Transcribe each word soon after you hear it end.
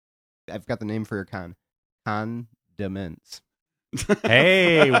I've got the name for your con. Condiments.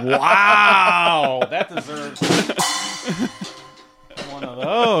 Hey, wow. That deserves one of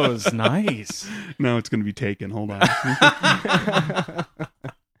those. Nice. No, it's going to be taken. Hold on.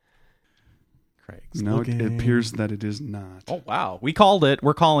 Craig's No, it looking. appears that it is not. Oh, wow. We called it.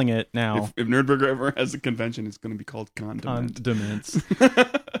 We're calling it now. If Nerdburger ever has a convention, it's going to be called Condiment. Condiments.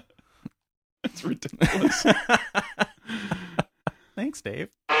 That's ridiculous. Thanks, Dave.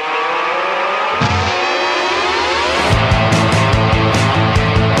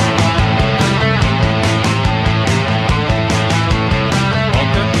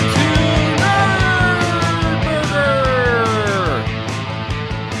 Welcome to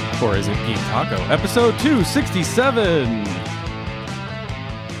Nerdburger! Or is it Geek Taco? Episode 267.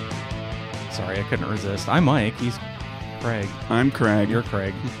 Sorry, I couldn't resist. I'm Mike. He's Craig. I'm Craig. You're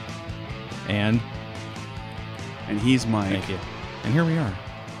Craig. And he's Mike. thank you. And here we are.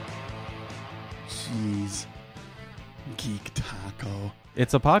 Jeez. Geek Taco.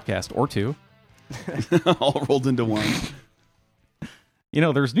 It's a podcast or two. All rolled into one. You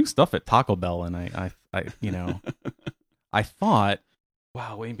know, there's new stuff at Taco Bell, and I you know, I thought,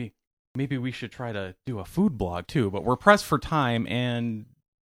 wow, maybe we should try to do a food blog too. But we're pressed for time, and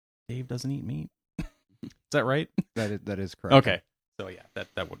Dave doesn't eat meat. Is that right? That is correct. Okay, so yeah, that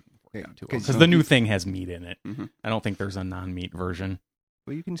wouldn't work out too well because the new thing has meat in it. Mm-hmm. I don't think there's a non-meat version.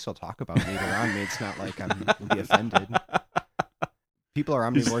 Well, you can still talk about meat around me. It's not like I'm going to be offended. People are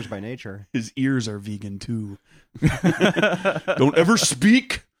omnivores by nature. His ears are vegan too. Don't ever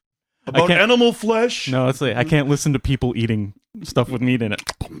speak about animal flesh. No, it's like I can't listen to people eating stuff with meat in it.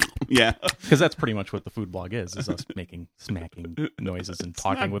 Yeah. Because that's pretty much what the food blog is us making smacking noises and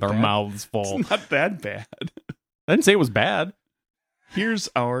talking with our mouths full. It's not that bad. I didn't say it was bad. Here's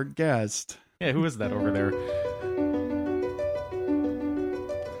our guest. Yeah, who is that over there?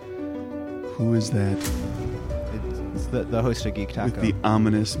 Who is that? It's the host of Geek Taco. With the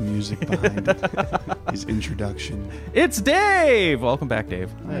ominous music behind his introduction. It's Dave! Welcome back,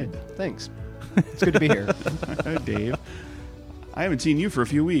 Dave. Hi, thanks. It's good to be here. Hi, Dave. I haven't seen you for a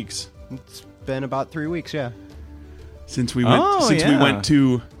few weeks. It's been about 3 weeks, yeah. Since we went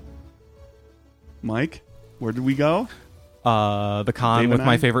to Mike, where did we go? The con Dave with and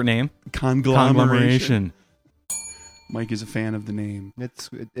my I? favorite name. Conglomeration. Mike is a fan of the name.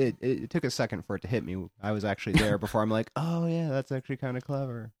 It took a second for it to hit me. I was actually there before I'm like, oh yeah, that's actually kind of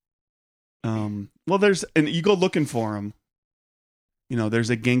clever. Well, you go looking for him. You know, there's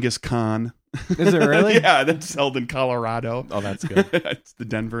a Genghis Khan. Is it really? Yeah, that's held in Colorado. Oh, that's good. It's the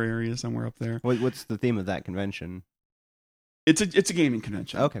Denver area, somewhere up there. What's the theme of that convention? It's a gaming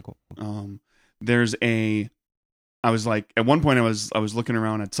convention. Okay, cool. I was like, at one point I was looking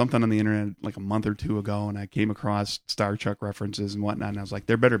around at something on the internet like a month or two ago, and I came across Star Trek references and whatnot, and I was like,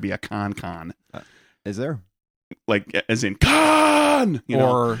 there better be a con. Is there? Like, as in con! You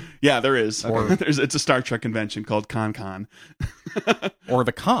know? Or Yeah, there is. Okay. It's a Star Trek convention called Con. or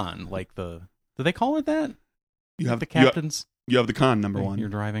the con, like do they call it that? You have the captains. You have the con number one. You're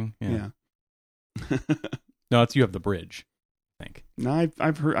driving. Yeah. No, it's you have the bridge. I think. No,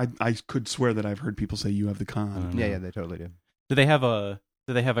 I've heard. I could swear that I've heard people say you have the con. Yeah, they totally do. Do they have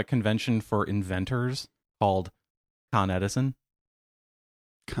a convention for inventors called Con Edison?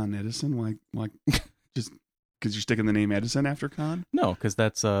 Con Edison? Why? Just because you're sticking the name Edison after con? No, because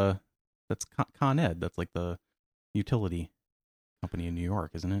that's Con Ed. That's like the utility company in New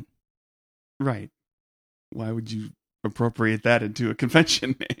York, isn't it? Right. Why would you appropriate that into a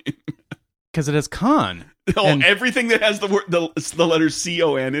convention name? Because it has con. Oh, And- everything that has the word the letter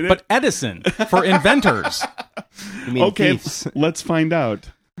CON in it. But Edison for inventors. You mean Okay, thieves? let's find out.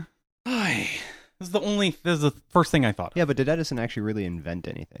 This is the first thing I thought of. Yeah, but did Edison actually really invent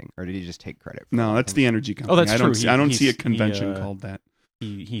anything, or did he just take credit for No, it? that's the energy company. Oh, that's I don't true. See, I don't see a He convention called that.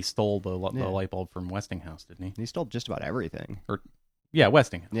 He stole the Yeah. light bulb from Westinghouse, didn't he? He stole just about everything. Yeah,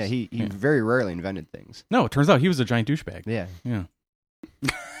 Westinghouse. Yeah, he very rarely invented things. No, it turns out he was a giant douchebag. Yeah. Yeah.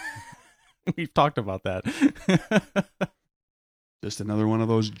 We've talked about that. Just another one of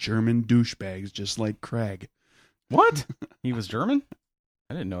those German douchebags, just like Craig. What? He was German?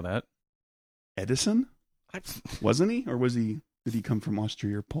 I didn't know that. Edison? Wasn't he? Or was he? Did he come from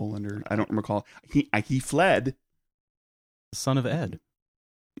Austria or Poland? Or I don't recall. He fled. The son of Ed.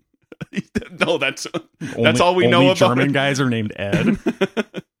 No, that's all we know only about German it. guys are named Ed.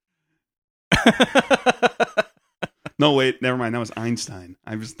 No, wait, never mind. That was Einstein.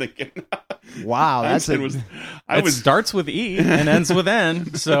 I was thinking. Wow, that's It starts with E and ends with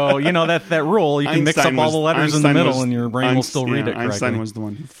N. So, that rule, you can mix up all the letters in the middle and your brain will still read it correctly. Einstein was the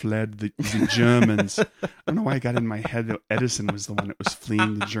one who fled the Germans. I don't know why I got in my head that Edison was the one that was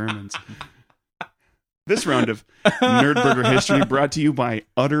fleeing the Germans. This round of Nerdburger history brought to you by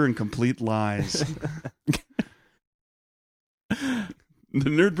Utter and Complete Lies. The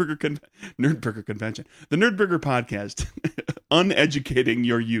Nerdburger Convention. The Nerdburger Podcast. Uneducating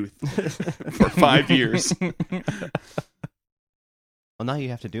your youth for 5 years. Well, now you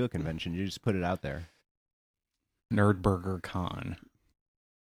have to do a convention. You just put it out there. Nerdburger Con.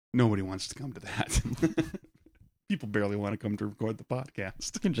 Nobody wants to come to that. People barely want to come to record the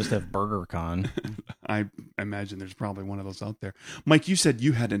podcast. You can just have Burger Con. I imagine there's probably one of those out there. Mike, you said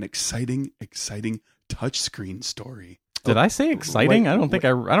you had an exciting touchscreen story. Did I say exciting? I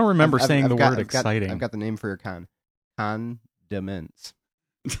don't remember saying the word exciting. I've got the name for your con. Condiments.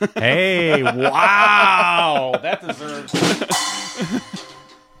 Hey, wow. That deserves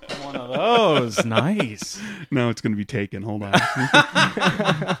one of those. Nice. No, it's going to be taken. Hold on.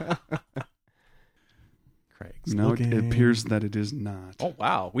 Craig's no, looking. it appears that it is not. Oh,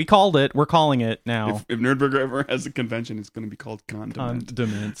 wow. We called it. We're calling it now. If Nerdburger ever has a convention, it's going to be called Condiment.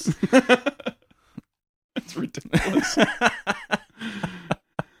 Condiments. That's ridiculous.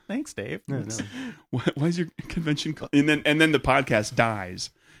 Thanks, Dave. No. Why is your convention called? And then the podcast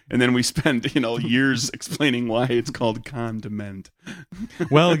dies. And then we spend, years explaining why it's called Condiment.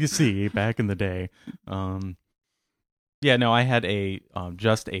 Well, you see, back in the day. I had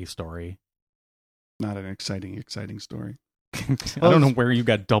just a story. Not an exciting story. I don't know where you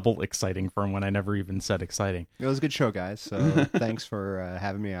got double exciting from when I never even said exciting. It was a good show, guys. So thanks for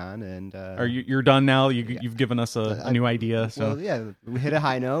having me on. And you're done now? You've given us a new idea. So we hit a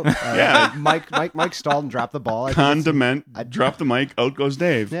high note. Yeah. Mike stalled and dropped the ball. Condiment. Drop the mic. Out goes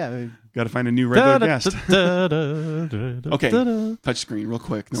Dave. Yeah. Got to find a new regular guest. Okay. Touchscreen, real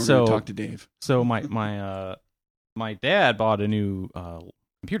quick. Then we're going to talk to Dave. So my dad bought a new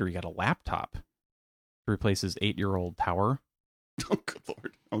computer. He got a laptop to replace his 8-year-old tower. Oh, good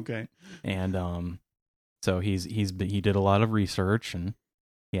Lord. Okay. And so he did a lot of research and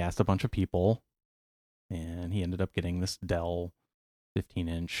he asked a bunch of people, and he ended up getting this Dell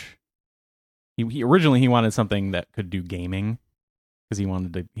 15-inch. He originally wanted something that could do gaming because he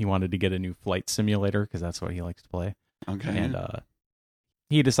wanted to get a new flight simulator because that's what he likes to play. Okay. And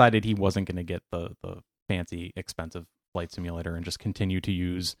he decided he wasn't going to get the fancy, expensive flight simulator and just continue to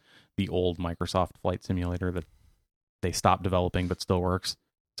use the old Microsoft flight simulator that they stopped developing but still works.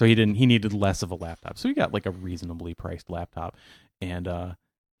 So he needed less of a laptop. So he got like a reasonably priced laptop. And I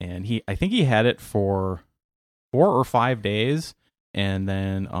think he had it for 4 or 5 days, and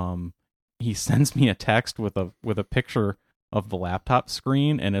then he sends me a text with a picture of the laptop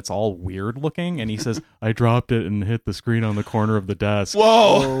screen, and it's all weird looking, and he says, I dropped it and hit the screen on the corner of the desk.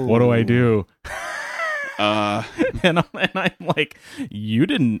 Whoa! What do I do? And I'm like, you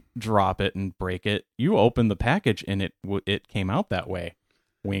didn't drop it and break it. You opened the package and it came out that way.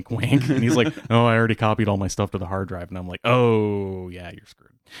 Wink, wink. And he's like, oh, I already copied all my stuff to the hard drive. And I'm like, oh, yeah, you're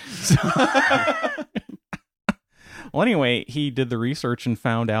screwed. So, well, anyway, he did the research and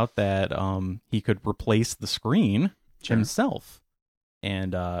found out that he could replace the screen himself.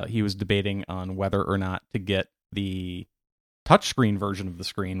 And he was debating on whether or not to get the touchscreen version of the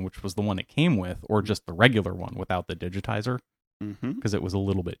screen, which was the one it came with, or just the regular one without the digitizer, because it was a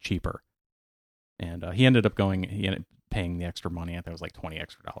little bit cheaper. And he ended up paying the extra money. I think it was like $20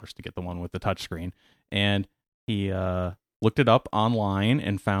 extra to get the one with the touchscreen. And he looked it up online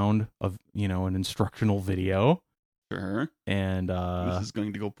and found an instructional video. Sure. And this is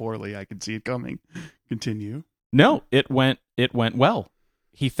going to go poorly. I can see it coming. Continue. No, it went well.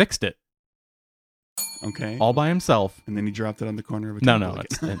 He fixed it. Okay. All by himself. And then he dropped it on the corner of a table.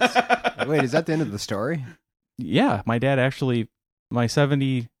 It's Wait, is that the end of the story? Yeah, my dad my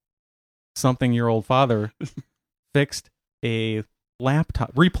 70-something-year-old father fixed a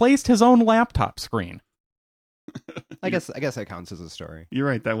laptop, replaced his own laptop screen. I guess that counts as a story. You're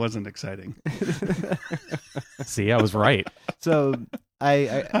right. That wasn't exciting. See, I was right. So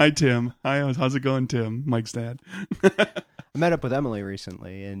Hi, Tim. Hi, how's it going, Tim? Mike's dad. I met up with Emily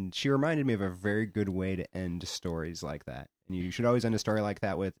recently, and she reminded me of a very good way to end stories like that. And you should always end a story like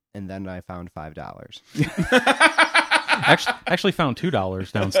that with, and then I found $5. actually found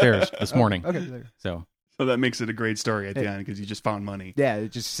 $2 downstairs this morning. Okay. So that makes it a great story at the end because you just found money. Yeah,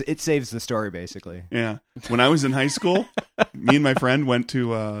 it saves the story, basically. Yeah. When I was in high school, me and my friend went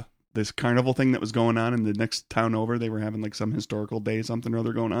to this carnival thing that was going on in the next town over. They were having like some historical day, something or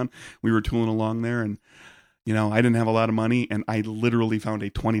other going on. We were tooling along there, and I didn't have a lot of money, and I literally found a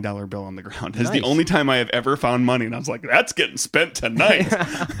 $20 bill on the ground. It's the Nice. only time I have ever found money, and I was like, that's getting spent tonight.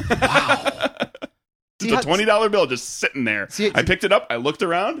 Wow. Just a $20 bill just sitting there. See, I picked it up. I looked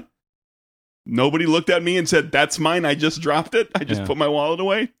around. Nobody looked at me and said, that's mine. I just dropped it. I just Yeah. put my wallet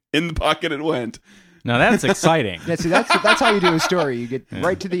away. In the pocket it went. Now that's exciting. Yeah, see, that's how you do a story. You get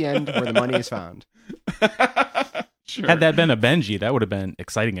right to the end where the money is found. Sure. Had that been a Benji, that would have been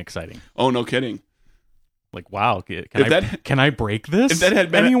exciting. Oh, no kidding. Like, wow, If can I break this if that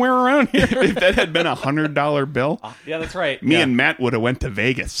had been anywhere around here? If that had been $100 bill, Yeah, that's right. me and Matt would have went to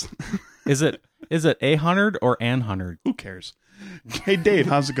Vegas. Is it 100 or an 100? Who cares? Hey, Dave,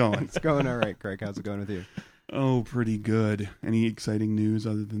 how's it going? It's going all right, Craig. How's it going with you? Oh, pretty good. Any exciting news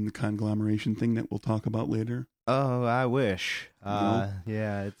other than the conglomeration thing that we'll talk about later? Oh, I wish. No?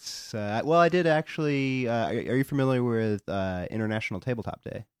 Yeah, it's well, I did actually. Are you familiar with International Tabletop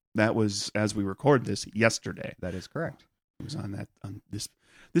Day? That was, as we record this, yesterday. That is correct. It was on this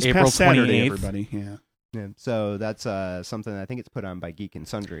April past Saturday, 28th. everybody. Yeah. Yeah, so that's something I think it's put on by Geek and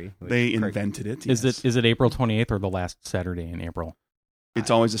Sundry. which They Craig- invented it. Is yes. it April 28th or the last Saturday in April? It's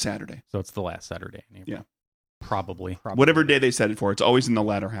always a Saturday. So it's the last Saturday in April. Yeah. Probably. probably. Whatever day they set it for, it's always in the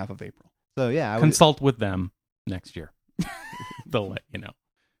latter half of April. So yeah, Consult with them next year. They'll let you know.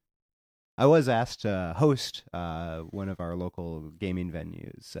 I was asked to host one of our local gaming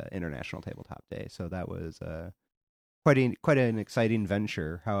venues, International Tabletop Day. So that was quite an exciting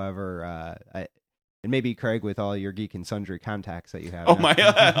venture. However, and maybe Craig, with all your Geek and Sundry contacts that you have, Oh,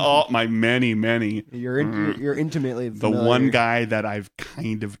 now, my many. you're intimately The familiar. one guy that I've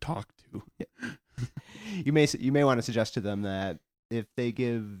kind of talked to. You may want to suggest to them that if they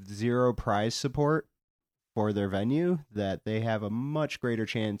give zero prize support for their venue, that they have a much greater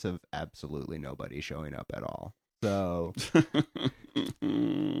chance of absolutely nobody showing up at all. So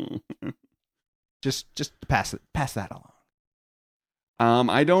just pass that along.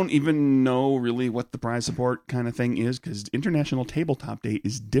 I don't even know really what the prize support kind of thing is, because International Tabletop Day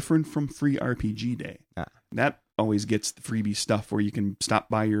is different from Free RPG Day. Ah. That always gets the freebie stuff where you can stop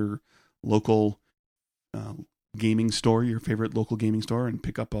by your local gaming store, your favorite local gaming store, and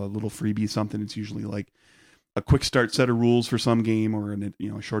pick up a little freebie, something. It's usually like a quick start set of rules for some game, or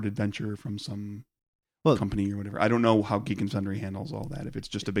a short adventure from some company or whatever. I don't know how Geek and Sundry handles all that. If it's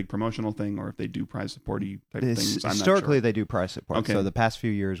just a big promotional thing, or if they do prize supporty type things. I'm Historically, not sure. they do prize support. Okay. So the past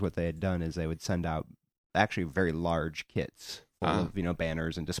few years, what they had done is they would send out actually very large kits full of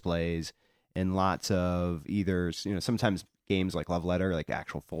banners and displays, and lots of either sometimes games like Love Letter, like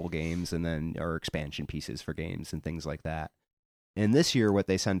actual full games, and then or expansion pieces for games and things like that. And this year, what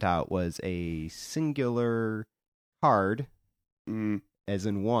they sent out was a singular card, as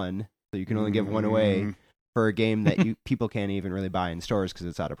in one, so you can only give one away for a game that people can't even really buy in stores because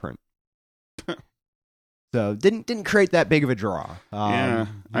it's out of print. So didn't create that big of a draw.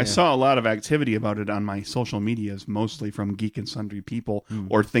 I saw a lot of activity about it on my social medias, mostly from Geek and Sundry people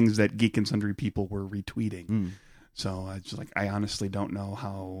or things that Geek and Sundry people were retweeting. So I just I honestly don't know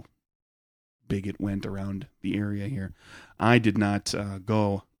how big it went around the area here. I did not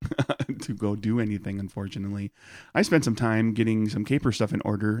go to go do anything, unfortunately. I spent some time getting some caper stuff in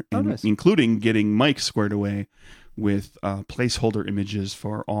order, Nice. including getting Mike squared away with placeholder images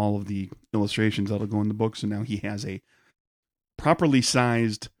for all of the illustrations that'll go in the book. So now he has a properly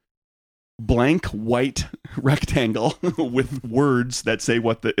sized blank white rectangle with words that say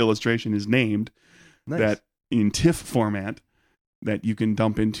what the illustration is named, Nice. that in TIFF format, that you can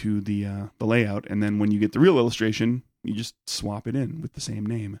dump into the layout, and then when you get the real illustration, you just swap it in with the same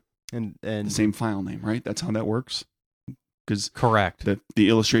name, and the same file name, right? That's how that works. Because Correct. the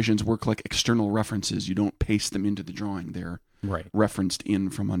illustrations work like external references. You don't paste them into the drawing; they're Right. referenced in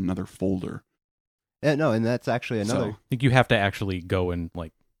from another folder. no, and that's actually another. So I think you have to actually go and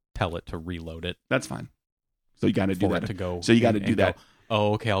tell it to reload it that's fine. So you got to do for that. it to go. So you got to and do that. go,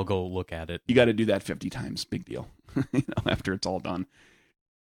 oh, okay, I'll go look at it. You got to do that 50 times. Big deal. After it's all done.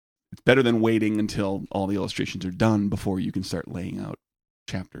 It's better than waiting until all the illustrations are done before you can start laying out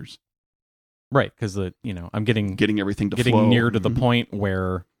chapters. Right, because I'm Getting everything to getting flow. near to the point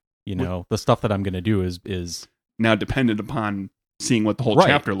where the stuff that I'm going to do is Now dependent upon seeing what the whole Right.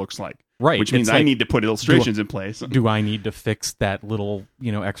 chapter looks like. right. Which means It's I like, need to put illustrations in place. Do I need to fix that little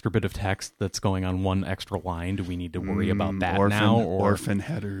extra bit of text that's going on one extra line? Do we need to worry about that now, or orphan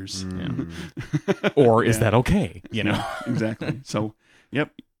headers. or is Yeah. that okay? Exactly. So,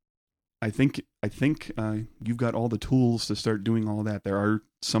 yep. I think you've got all the tools to start doing all that. There are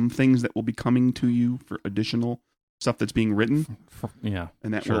some things that will be coming to you for additional stuff that's being written, Yeah,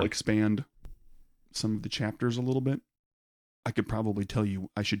 and that sure. will expand some of the chapters a little bit. I could probably tell you.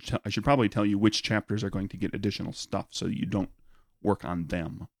 I should probably tell you which chapters are going to get additional stuff, so you don't work on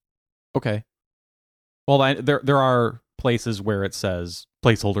them. Okay. Well, there are places where it says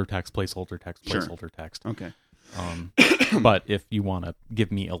placeholder text, placeholder text, Sure. placeholder text. Okay. But if you want to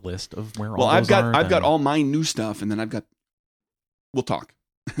give me a list of where all I've those are, got then all my new stuff, and then I've got. We'll talk.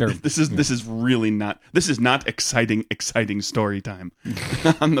 there- This is really not. This is not exciting story time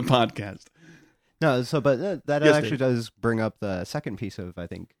on the podcast. No, but that Yes, actually Dave. does bring up the second piece of, I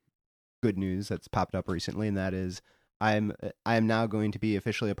think, good news that's popped up recently, and that is I am now going to be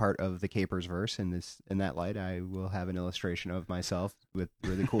officially a part of the Capers verse. In that light, I will have an illustration of myself with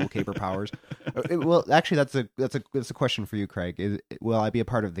really cool caper powers. Well, actually, that's a question for you, Craig. Will I be a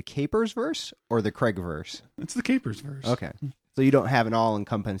part of the Capers verse or the Craig verse? It's the Capers verse. Okay, so you don't have an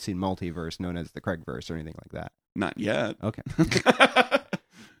all-encompassing multiverse known as the Craig verse or anything like that. Not yet. Okay.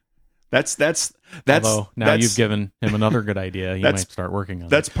 That's Although now you've given him another good idea, he might start working on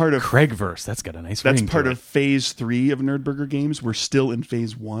that's it. part of Craigverse. That's got a nice that's ring to part it. of phase 3 of Nerdburger Games. We're still in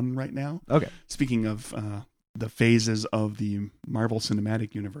phase 1 right now. Okay. Speaking of the phases of the Marvel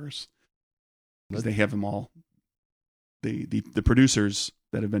Cinematic Universe, because they have them all. The producers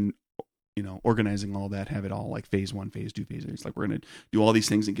that have been organizing all that have it all like phase 1, phase 2, phase 3. It's like we're going to do all these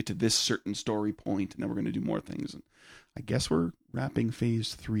things and get to this certain story point, and then we're going to do more things. And I guess we're wrapping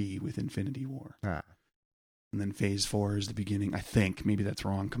phase 3 with Infinity War. Ah. And then phase 4 is the beginning. I think. Maybe that's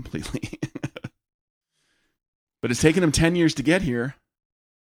wrong completely. But it's taken them 10 years to get here.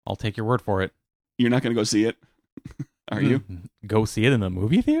 I'll take your word for it. You're not going to go see it, are you? Go see it in the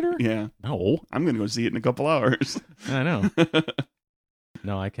movie theater? Yeah. No. I'm going to go see it in a couple hours. I know.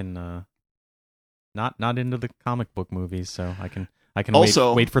 No, I can not into the comic book movies, so I can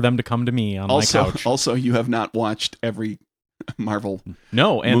Also- wait for them to come to me on my couch. Also, you have not watched every Marvel.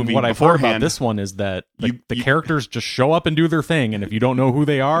 No, and movie what I've heard about beforehand. this one is that the You- characters just show up and do their thing, and if you don't know who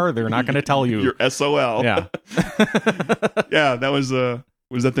they are, they're not going to tell you. You're SOL. Yeah. Yeah, that was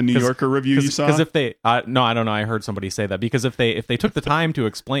that the New Yorker review you saw? Because if they, no, I don't know. I heard somebody say that because if they took the time to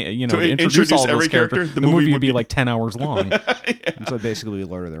explain, To to introduce introduce all those every character, characters, the the movie movie would would be be- like 10 hours long. So basically,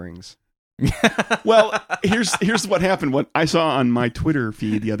 Lord of the Rings. Well, here's what happened. What I saw on my Twitter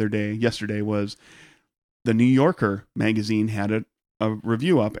feed yesterday was the New Yorker magazine had a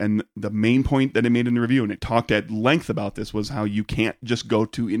review up, and the main point that it made in the review, and it talked at length about this, was how you can't just go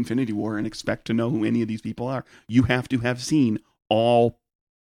to Infinity War and expect to know who any of these people are. You have to have seen all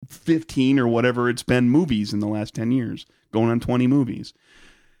 15 or whatever it's been movies in the last 10 years, going on 20 movies.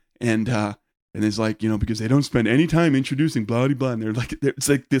 And it's like, because they don't spend any time introducing blah, blah, blah. And it's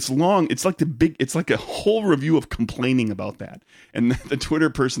like this long, it's like a whole review of complaining about that. And the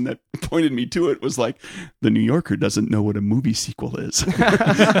Twitter person that pointed me to it was like, the New Yorker doesn't know what a movie sequel is.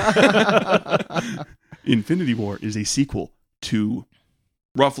 Infinity War is a sequel to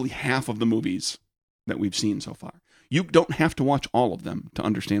roughly half of the movies that we've seen so far. You don't have to watch all of them to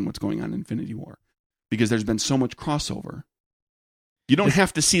understand what's going on in Infinity War, because there's been so much crossover. You don't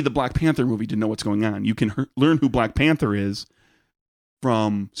have to see the Black Panther movie to know what's going on. You can learn who Black Panther is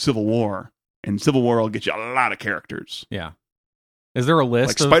from Civil War, and Civil War will get you a lot of characters. Yeah. Is there a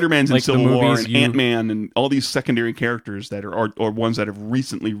list Like of Spider-Man's in like, the Civil War, movies and Ant-Man, and all these secondary characters that are or ones that have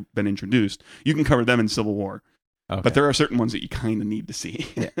recently been introduced. You can cover them in Civil War. Okay. But there are certain ones that you kind of need to see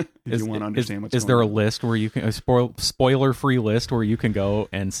if you want to understand what's going on. Is there a list where you can a spoiler-free list where you can go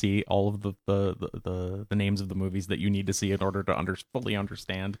and see all of the names of the movies that you need to see in order to fully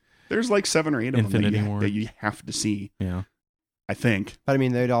understand? There's like 7 or 8 of Infinity them War. that you have to see. Yeah. I think. But I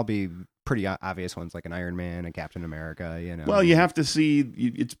mean, they'd all be pretty obvious ones, like an Iron Man, a Captain America. Well, you have to see.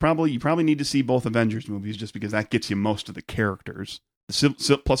 You probably need to see both Avengers movies, just because that gets you most of the characters.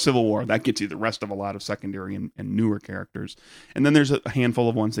 Plus Civil War, that gets you the rest of a lot of secondary and newer characters. And then there's a handful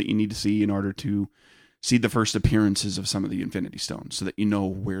of ones that you need to see in order to see the first appearances of some of the Infinity Stones, so that you know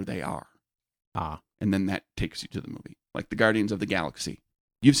where they are. And then that takes you to the movie, like the Guardians of the Galaxy.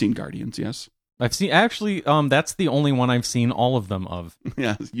 You've seen Guardians, yes? I've seen, actually, that's the only one I've seen all of them of.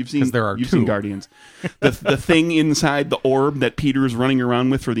 Yeah, you've seen. 'Cause there are you've two. seen Guardians. The thing inside the orb that Peter is running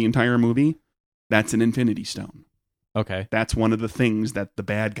around with for the entire movie, that's an Infinity Stone. Okay. That's one of the things that the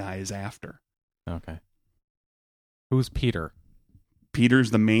bad guy is after. Okay. Who's Peter?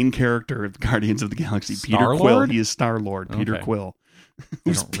 Peter's the main character of Guardians of the Galaxy. Peter Star-Lord? Quill. He is Star-Lord. Peter Okay. Quill. I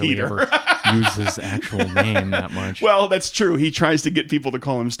Who's don't really Peter? ever use his actual name that much. Well, that's true. He tries to get people to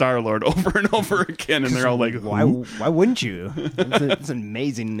call him Star-Lord over and over again, and they're all like, why? "Who?" Why wouldn't you? It's an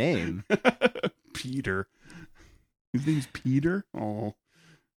amazing name. Peter. His name's Peter? Oh.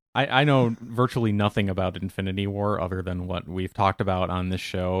 I know virtually nothing about Infinity War other than what we've talked about on this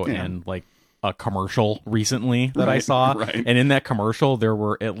show, Yeah. and like a commercial recently that I Right, saw, right. and in that commercial there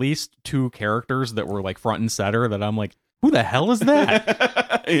were at least 2 characters that were like front and center that I'm like, who the hell is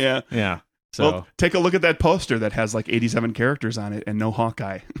that? Yeah. Yeah. So Well, take a look at that poster that has like 87 characters on it and no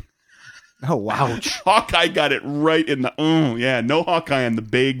Hawkeye. Oh wow. ouch. Hawkeye got it right in the. No Hawkeye on the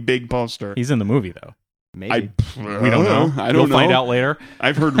big poster. He's in the movie though. Maybe. We don't know. I don't We'll know. find out later.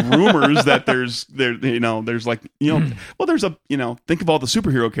 I've heard rumors that there's like well, there's a think of all the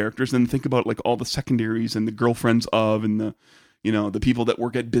superhero characters and think about like all the secondaries and the girlfriends of and the the people that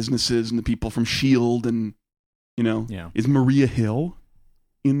work at businesses and the people from Shield and Yeah. is Maria Hill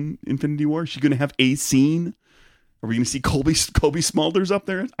in Infinity War? Is she going to have a scene? Are we going to see Colby Smulders up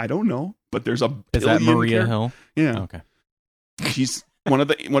there? I don't know, but there's a Is that billion Maria char- Hill? Yeah, Okay. she's one of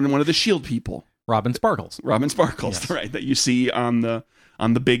the Shield people. Robin Sparkles. Robin Sparkles, Yes. right? That you see on the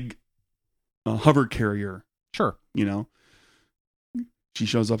big hover carrier. Sure. She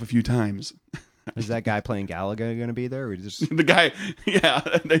shows up a few times. Is that guy playing Galaga going to be there? Or just The guy,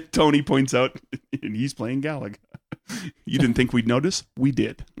 Tony points out, and he's playing Galaga. You didn't think we'd notice? We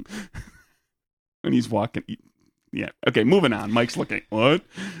did. And he's walking. Yeah. Okay, moving on. Mike's looking. What?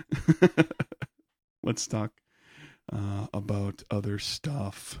 Let's talk about other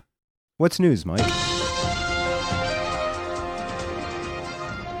stuff. what's news, Mike?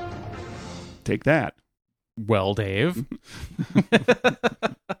 Take that. Well, Dave.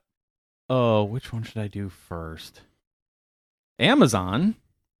 Oh, which one should I do first? Amazon.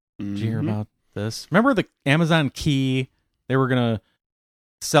 Did you hear Mhm. about this? Remember the Amazon Key? They were gonna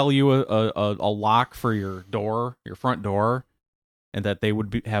sell you a lock for your door, your front door, and that they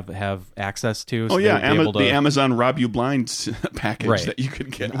would have access to. So Oh they yeah, would be able to- the Amazon Rob You Blind package Right. that you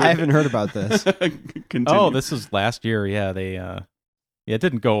could get. I haven't heard about this. Continue. Oh, this was last year. Yeah, they. Yeah, it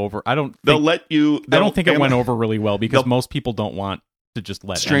didn't go over. They'll let you. I don't think it went Ama- over really well because they'll- most people don't want to just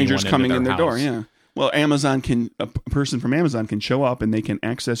let strangers anyone coming into in their door. house. Yeah. Well, a person from Amazon can show up and they can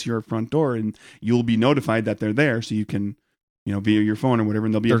access your front door, and you'll be notified that they're there, so you can, via your phone or whatever,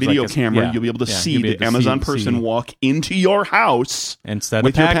 and there'll be There's a video like a- camera. yeah. You'll be able to Yeah, see you'll be the able to Amazon see- person walk into your house And set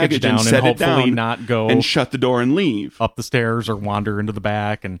with a your package package and down set and it hopefully down not go and shut the door and leave. up the stairs or wander into the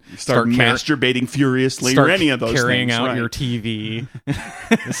back and Start masturbating furiously start or any of those carrying things. out right. your TV.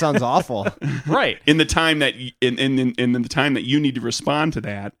 This sounds awful. Right. in the time that in the time that you need to respond to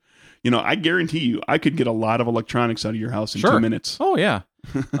that. I guarantee you, I could get a lot of electronics out of your house in Sure. 2 minutes. Oh yeah.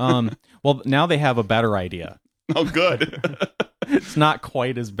 Well, now they have a better idea. Oh, good. It's not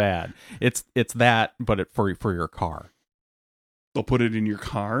quite as bad. It's that, but for your car. They'll put it in your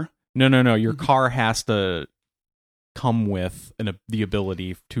car. No. Your car has to come with the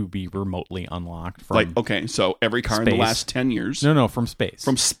ability to be remotely unlocked from Okay, so every car in the space. last 10 years No, from space.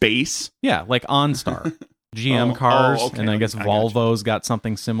 from space. Yeah, like OnStar. GM Oh, cars, oh, okay. and I guess I got you. Volvo's got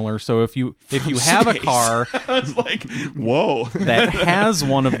something similar. So if you have a Space. car I was like, whoa. that has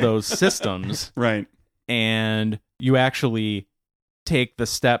one of those systems, Right. and you actually take the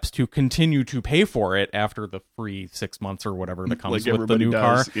steps to continue to pay for it after the free 6 months or whatever that comes Like with the everybody new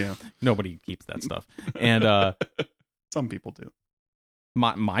does. car. Yeah. Nobody keeps that stuff. And Some people do.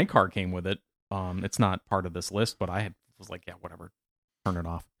 my car came with it. It's not part of this list, but was like, yeah, whatever. Turn it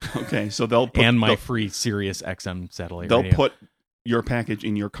off. Okay, so they'll put And my free Sirius XM satellite they'll radio. put your package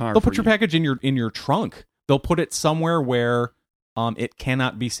in your car. They'll for put your you. package in your trunk. They'll put it somewhere where it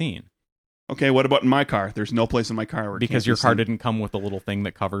cannot be seen. Okay, what about in my car? There's no place in my car where it Because can't your be car seen. didn't come with the little thing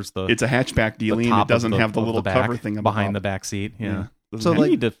that covers the It's a hatchback the dealie, and top it doesn't of have the of little back, cover thing behind the back seat. Yeah. Doesn't So, I have- like-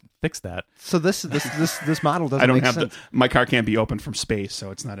 need to fix that. So this model doesn't I don't make have sense. my car can't be opened from space, so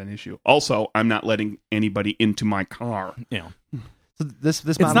it's not an issue. Also, I'm not letting anybody into my car. You know, So this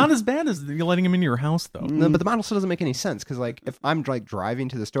it's model, not as bad as you letting him into your house, though. No, but the model still doesn't make any sense because, like, if I'm like driving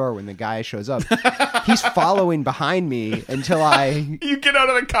to the store when the guy shows up, he's following behind me until I. You get out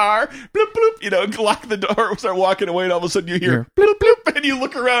of the car, bloop bloop, lock the door, start walking away, and all of a sudden you hear bloop bloop, and you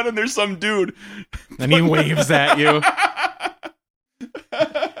look around and there's some dude. And he waves at you.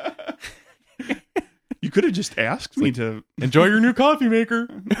 You could have just asked me to. Enjoy your new coffee maker.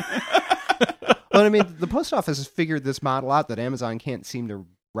 Well, I mean, the post office has figured this model out that Amazon can't seem to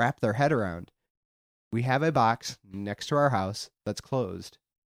wrap their head around. We have a box next to our house that's closed.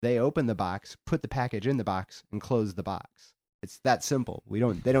 They open the box, put the package in the box, and close the box. It's that simple. They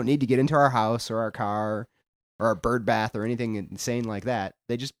don't need to get into our house or our car or our bird bath or anything insane like that.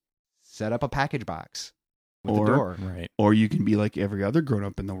 They just set up a package box with Or- the door. Right. Or you can be like every other grown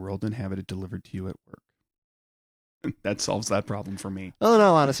up in the world and have it delivered to you at work. That solves that problem for me. Well,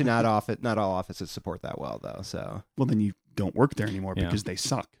 no, honestly, not all offices support that well, though. So Well, then you don't work there anymore Yeah. because they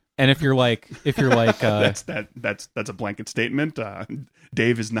suck. And if you're like, that's a blanket statement.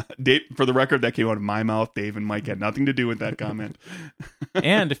 Dave is not Dave. For the record, that came out of my mouth. Dave and Mike had nothing to do with that comment.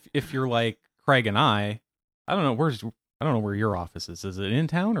 and if you're like Craig and I don't know where your office is. Is it in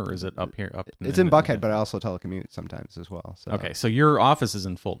town or is it up here? It's in Buckhead, but I also telecommute sometimes as well. So. Okay, so your office is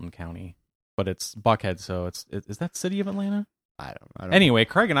in Fulton County, but it's Buckhead. So is that City of Atlanta? I don't. Anyway,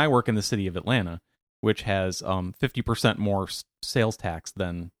 Craig and I work in the City of Atlanta, which has 50% more sales tax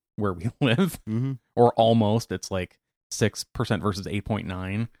than where we live, or almost. It's like 6% versus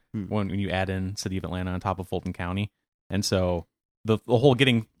 8.9 when you add in City of Atlanta on top of Fulton County. And so the whole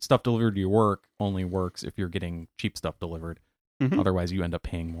getting stuff delivered to your work only works if you're getting cheap stuff delivered. Otherwise, you end up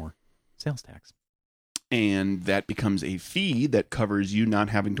paying more sales tax. And that becomes a fee that covers you not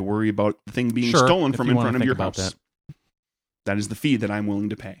having to worry about the thing being stolen from in front of your house. That is the fee that I'm willing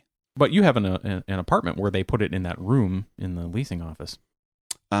to pay. But you have an apartment where they put it in that room in the leasing office.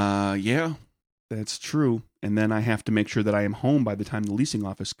 Yeah, that's true. And then I have to make sure that I am home by the time the leasing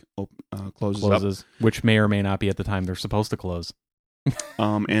office closes up. Which may or may not be at the time they're supposed to close.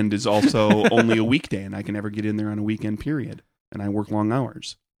 And is also only a weekday, and I can never get in there on a weekend period. And I work long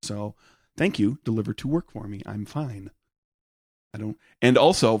hours. So thank you. Deliver to work for me. I'm fine. I don't. And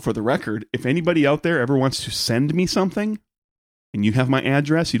also, for the record, if anybody out there ever wants to send me something, and you have my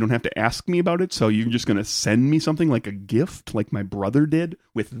address, you don't have to ask me about it, so you're just going to send me something like a gift, like my brother did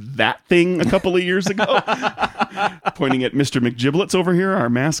with that thing a couple of years ago, pointing at Mr. McGiblets over here, our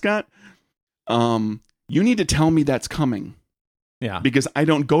mascot. You need to tell me that's coming. Yeah. Because I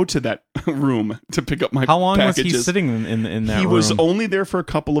don't go to that room to pick up my How long packages. was he sitting in that room? He was only there for a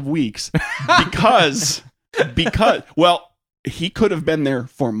couple of weeks because, well, he could have been there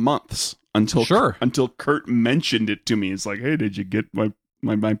for months. Until Kurt mentioned it to me. It's like, hey, did you get my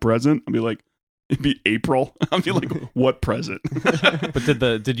present? I'll be like, it'd be April. I'll be like, what present?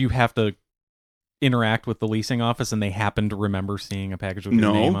 But did you have to interact with the leasing office and they happened to remember seeing a package with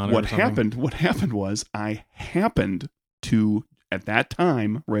your name on it? What happened was I happened to, at that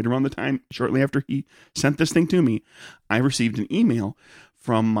time, right around the time, shortly after he sent this thing to me, I received an email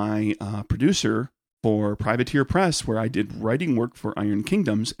from my producer for Privateer Press, where I did writing work for Iron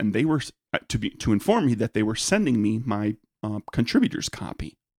Kingdoms, and they were to inform me that they were sending me my contributor's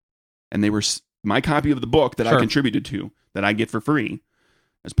copy, and they were my copy of the book that I contributed to that I get for free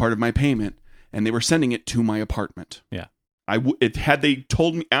as part of my payment, and they were sending it to my apartment. Yeah, had they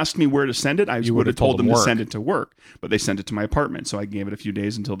asked me where to send it, I would have told them to send it to work, but they sent it to my apartment, so I gave it a few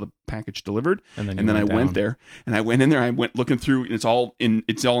days until the package delivered, and then I went there, and I went in there, I went looking through, and it's all in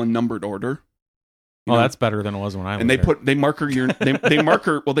numbered order. Oh, that's better than it was when I was there. And they marker the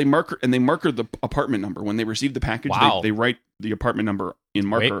apartment number when they receive the package. Wow. They write the apartment number in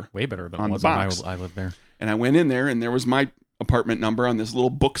marker. Way better than on it was the box. when I lived there. And I went in there, and there was my apartment number on this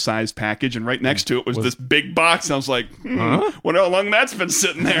little book-sized package, and right next to it was this big box. And I was like, wonder how long that's been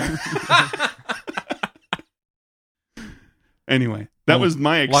sitting there. Anyway, that was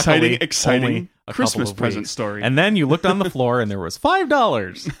my exciting Christmas present story. And then you looked on the floor and there was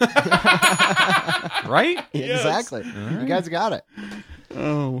 $5. Right? Exactly. Yes. You guys got it.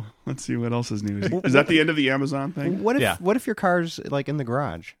 Oh, let's see what else is new. Is that the end of the Amazon thing? What if your car's like in the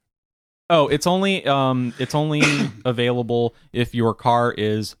garage? Oh, it's only available if your car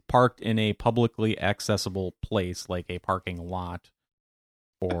is parked in a publicly accessible place, like a parking lot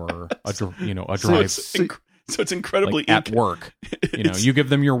or a drive. So it's incredibly like at work. You give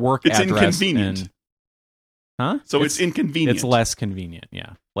them your work address. It's inconvenient. So it's inconvenient. It's less convenient,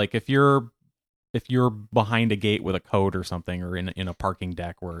 yeah. Like if you're behind a gate with a code or something, or in a parking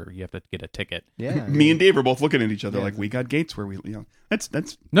deck where you have to get a ticket. Yeah. Me and Dave are both looking at each other like we got gates where we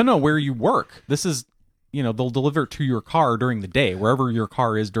that's No, where you work. This is they'll deliver it to your car during the day, wherever your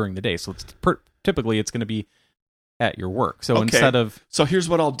car is during the day. So it's typically it's going to be at your work. So instead of So here's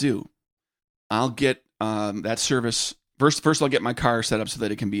what I'll do. I'll get that service first. I'll get my car set up so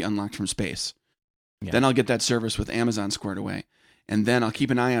that it can be unlocked from space. Yeah. Then I'll get that service with Amazon squared away, and then I'll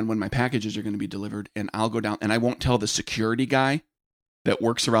keep an eye on when my packages are going to be delivered. And I'll go down, and I won't tell the security guy that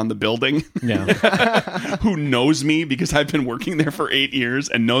works around the building, who knows me because I've been working there for 8 years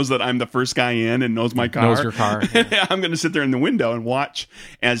and knows that I'm the first guy in and knows my car. Knows your car. Yeah. I'm going to sit there in the window and watch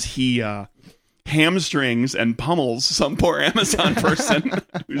as he hamstrings and pummels some poor Amazon person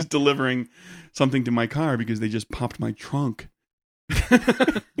who's delivering something to my car because they just popped my trunk.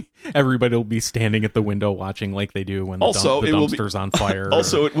 Everybody will be standing at the window watching like they do when the dumpster's on fire.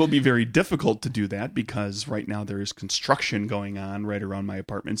 Also, it will be very difficult to do that because right now there is construction going on right around my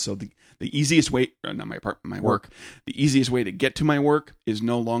apartment. So the easiest way, not my apartment, my work, the easiest way to get to my work is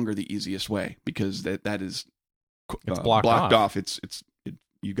no longer the easiest way because that is it's blocked off. It's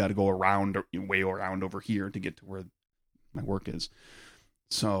you got to go around, or way around over here to get to where my work is.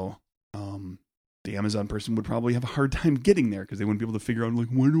 So the Amazon person would probably have a hard time getting there because they wouldn't be able to figure out, like,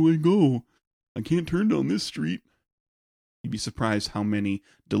 where do I go? I can't turn down this street. You'd be surprised how many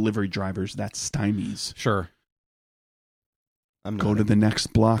delivery drivers that stymies. Sure. Go to the next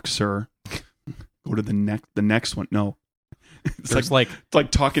block, sir. Go to the next one. No. It's like it's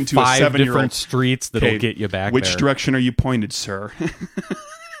like talking to a 5 7-year-old. different streets that'll get you back Which there. direction are you pointed, sir?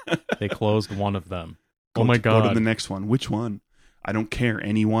 They closed one of them. Go Oh my Go to God. the next one. Which one? I don't care.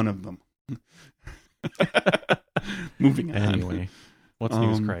 Any one of them. Moving on. Anyway, what's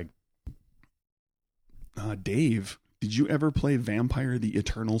news, Craig? Dave, did you ever play Vampire: The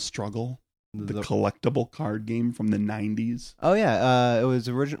Eternal Struggle? The collectible card game from the 90s. Oh yeah, it was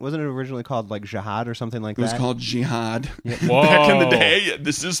wasn't it originally called like Jihad or something like It was that? called Jihad. Yeah. Back in the Whoa. day.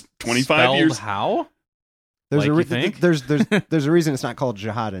 This is 25 Spelled years. how? There's Like a you think? there's a reason it's not called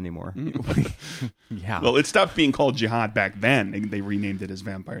Jihad anymore. Yeah. Well, it stopped being called Jihad back then. They renamed it as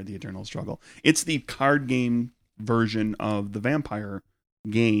Vampire: The Eternal Struggle. It's the card game version of the Vampire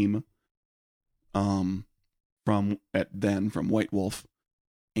game from White Wolf.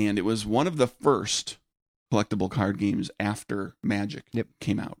 And it was one of the first collectible card games after Magic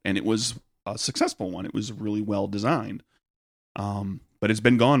came out. And it was a successful one. It was really well designed. But it's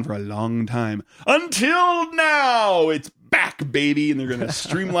been gone for a long time. Until now, it's back, baby. And they're going to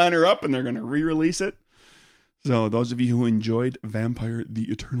streamline her up and they're going to re-release it. So those of you who enjoyed Vampire: The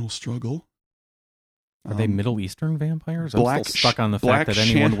Eternal Struggle. Are they Middle Eastern vampires? Black I'm still stuck on the Black fact that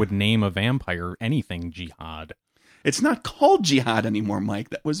anyone would name a vampire anything Jihad. It's not called Jihad anymore,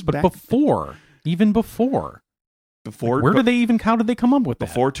 Mike. That was But back even before. before. How did they come up with that?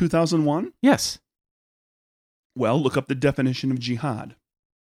 Before 2001? Yes. Well, look up the definition of jihad.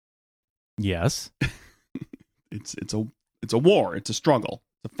 Yes. It's a war. It's a struggle.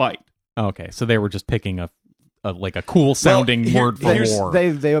 It's a fight. Okay, so they were just picking a cool sounding word for war.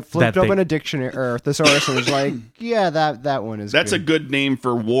 They flipped That open they- a dictionary or thesaurus and was like, yeah, that one is. That's a good. good name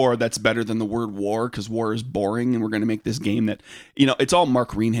for war. That's better than the word war because war is boring, and we're going to make this game that, it's all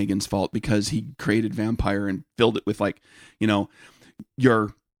Mark Reenhagen's fault because he created Vampire and filled it with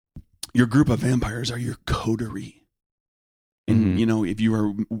your group of vampires are your coterie. And if you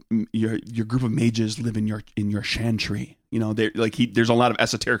are your group of mages live in your chantry, there's a lot of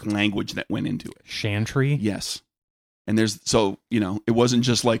esoteric language that went into it. Chantry? Yes, and it wasn't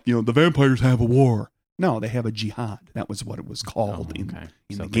just like the vampires have a war. No, they have a jihad. That was what it was called in So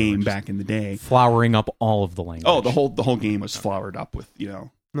the they were game just back in the day. Flowering up all of the language. Oh, the whole game was flowered up with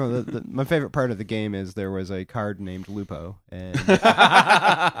No, my favorite part of the game is there was a card named Lupo, and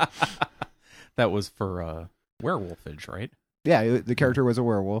That was for werewolfage, right? yeah, the character was a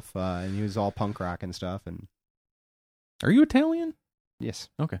werewolf, and he was all punk rock and stuff. And Are you Italian? yes,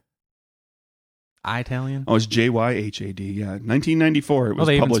 Italian? Oh, it's JYHAD. Yeah, 1994. It was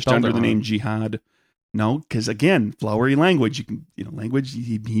they even published spelled under it the name wrong. Jihad. No, because again, flowery language. You can, language.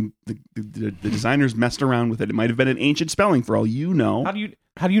 The designers messed around with it. It might have been an ancient spelling for all you know.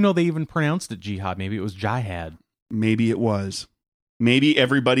 How do you know they even pronounced it jihad? Maybe it was jihad. Maybe it was. Maybe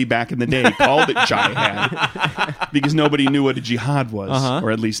everybody back in the day called it jihad because nobody knew what a jihad was,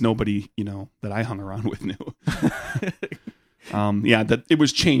 or at least nobody that I hung around with knew. That it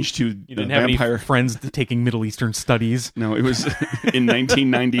was changed to You the didn't have Vampire. any friends taking Middle Eastern studies? No, it was in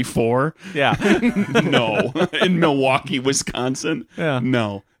 1994. Yeah. No, in Milwaukee, Wisconsin. Yeah.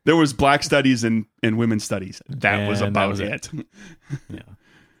 No, there was black studies and women's studies. That was And about that was it.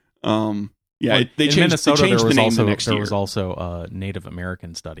 Yeah. Yeah, Well, they in changed, Minnesota, they changed there the was name also the next there year. was also Native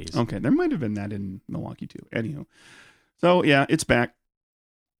American studies. Okay, there might have been that in Milwaukee too. Anywho, so yeah, it's back.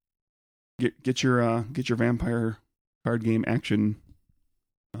 Get your vampire card game action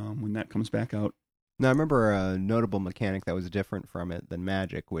when that comes back out. now I remember a notable mechanic that was different from it than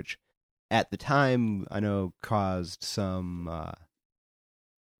Magic, which at the time I know caused some,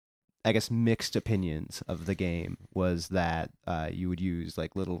 I guess, mixed opinions of the game. Was that you would use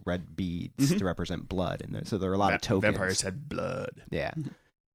like little red beads to represent blood, and so there are a lot of tokens. Vampires had blood. Yeah.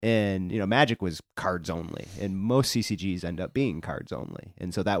 And, Magic was cards only. And most CCGs end up being cards only.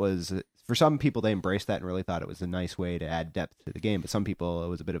 And so that was, for some people, they embraced that and really thought it was a nice way to add depth to the game. But some people, it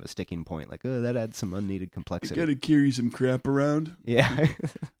was a bit of a sticking point. Like, oh, that adds some unneeded You complexity. gotta carry some crap around. Yeah.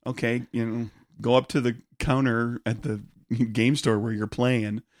 Okay, go up to the counter at the game store where you're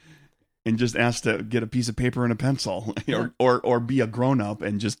playing and just ask to get a piece of paper and a pencil, or be a grown up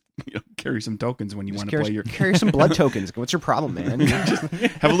and just carry some tokens when you want to play your. Carry some blood tokens. What's your problem, man? Just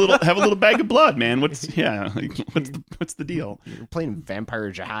have a little bag of blood, man. What's the deal? You're playing Vampire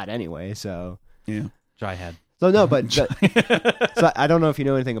Jihad anyway, so. Yeah. Jihad. So no, but so I don't know if you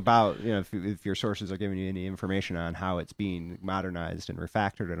know anything about, if your sources are giving you any information on how it's being modernized and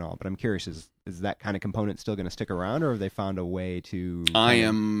refactored and all. But I'm curious, is that kind of component still going to stick around, or have they found a way to?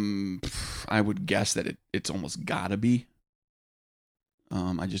 I would guess that it's almost gotta be.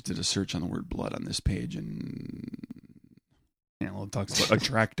 I just did a search on the word blood on this page, and it talks about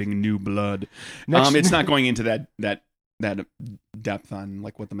attracting new blood. It's not going into that depth on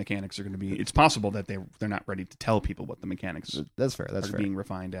like what the mechanics are going to be. It's possible that they're not ready to tell people what the mechanics that's fair being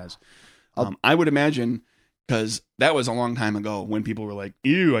refined as. I would imagine, because that was a long time ago when people were like,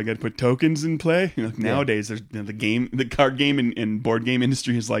 ew, I got to put tokens in play. Nowadays there's the card game and board game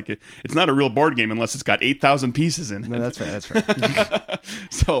industry is like it's not a real board game unless it's got 8,000 pieces in it. No, that's right.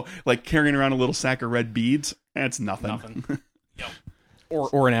 So like carrying around a little sack of red beads, that's nothing. Yep.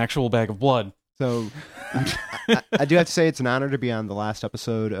 Or an actual bag of blood. So I do have to say it's an honor to be on the last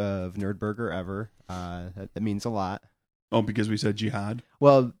episode of Nerdburger ever. That means a lot. Oh, because we said jihad?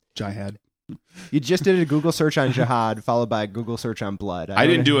 Well, jihad. You just did a Google search on jihad followed by a Google search on blood. I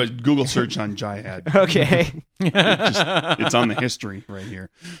didn't do a Google search on jihad. Okay. It's on the history right here.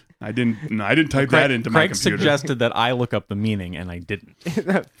 I didn't type that into my computer. Craig suggested that I look up the meaning, and I didn't.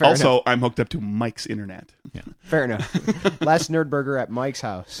 Also, enough. I'm hooked up to Mike's internet. Yeah. Fair enough. Last Nerdburger at Mike's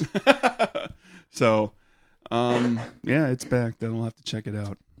house. So, yeah, it's back. Then I'll have to check it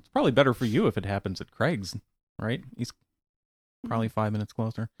out. It's probably better for you if it happens at Craig's, right? He's probably 5 minutes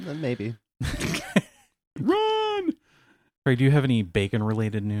closer. Maybe. Run! Craig, do you have any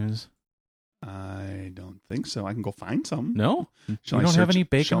bacon-related news? I don't think so. I can go find some. No? You don't have any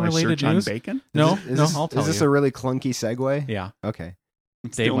bacon-related news? On bacon? No, I'll tell you. Is this a really clunky segue? Yeah. Okay.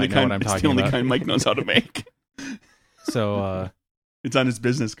 It's the only kind Mike knows how to make. So, it's on his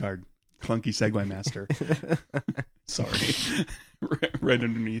business card. Clunky Segway Master. Sorry. Right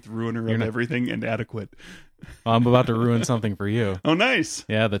underneath, ruiner of everything and adequate. I'm about to ruin something for you. Oh, nice.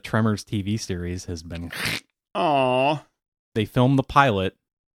 Yeah, the Tremors TV series has been... Aww. They filmed the pilot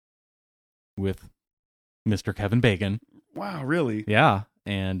with Mr. Kevin Bacon. Wow, really? Yeah,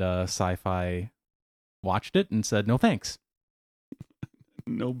 and Sci-Fi watched it and said, no thanks.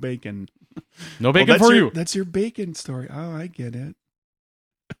 No bacon. No bacon for you. That's your bacon story. Oh, I get it.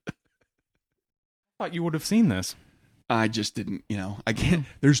 I thought you would have seen this. I just didn't, I can't.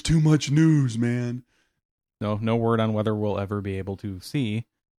 There's too much news, man. No word on whether we'll ever be able to see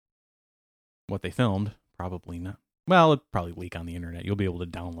what they filmed. Probably not. Well, it'll probably leak on the internet. You'll be able to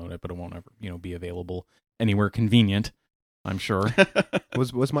download it, but it won't ever, be available anywhere convenient, I'm sure.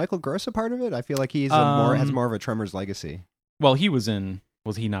 Was Michael Gross a part of it? I feel like he's has more of a Tremors legacy. Well,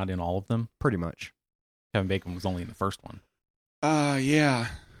 was he not in all of them? Pretty much. Kevin Bacon was only in the first one. Yeah.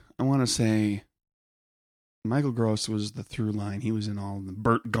 I want to say Michael Gross was the through line. He was in all of them.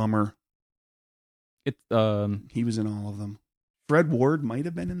 Burt Gummer. He was in all of them. Fred Ward might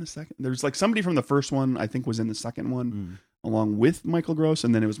have been in the second. There's like somebody from the first one, I think, was in the second one, along with Michael Gross,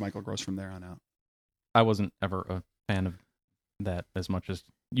 and then it was Michael Gross from there on out. I wasn't ever a fan of that as much as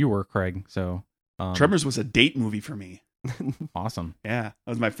you were, Craig. So Tremors was a date movie for me. Awesome. Yeah, that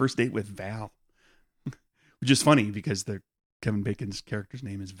was my first date with Val, which is funny because Kevin Bacon's character's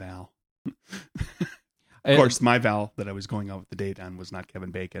name is Val. Of course, my Val that I was going out with the date on was not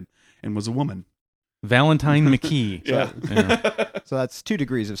Kevin Bacon and was a woman. Valentine McKee. Yeah. So that's 2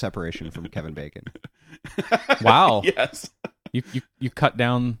 degrees of separation from Kevin Bacon. Wow. Yes. You cut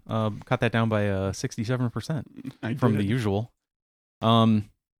that down by 67% from the usual. No,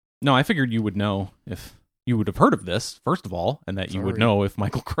 I figured you would know if you would have heard of this, first of all, and that you would know if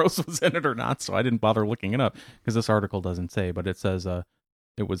Michael Gross was in it or not, so I didn't bother looking it up, because this article doesn't say, but it says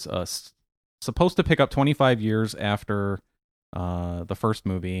it was supposed to pick up 25 years after the first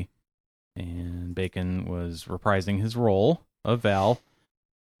movie, and Bacon was reprising his role of Val,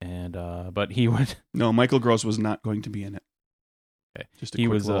 and but he would... No, Michael Gross was not going to be in it. Okay. Just a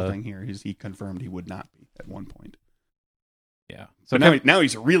quick little thing here. He confirmed he would not be at one point. Yeah. So now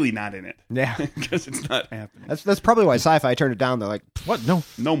he's really not in it. Yeah. Because it's not happening. That's probably why Sci-Fi turned it down. They're like, what?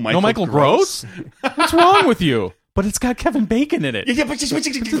 No Michael Gross? What's wrong with you? But it's got Kevin Bacon in it. Yeah,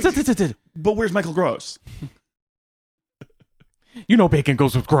 but where's Michael Gross? You know Bacon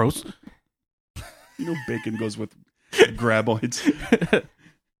goes with Gross. You know Bacon goes with graboids.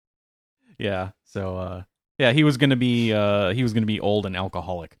 Yeah. So yeah, he was gonna be old and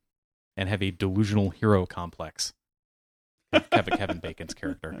alcoholic and have a delusional hero complex. Kevin Bacon's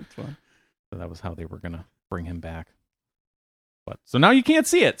character. That's fun. So that was how they were gonna bring him back. But so now you can't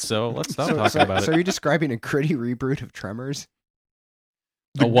see it, so let's stop talking about it. So are you describing a gritty reboot of Tremors?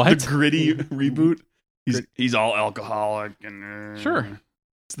 A what? The gritty reboot? He's all alcoholic and Sure.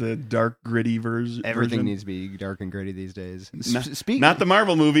 It's the dark, gritty version. Everything needs to be dark and gritty these days. Not the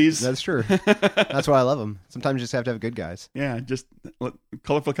Marvel movies. That's true. That's why I love them. Sometimes you just have to have good guys. Yeah, just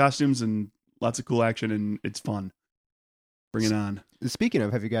colorful costumes and lots of cool action, and it's fun. Bring it on. Speaking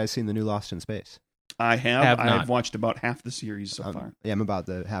of, have you guys seen the new Lost in Space? I have. Not. I've watched about half the series so far. Yeah, I'm about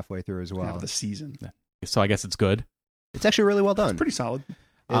the halfway through as well. Half the season. So I guess it's good. It's actually really well done. It's pretty solid.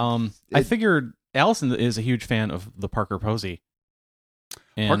 I figured Allison is a huge fan of the Parker Posey.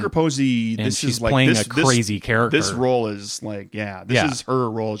 And, Parker Posey, and this she's is like playing this, a crazy character. This role is like, this is her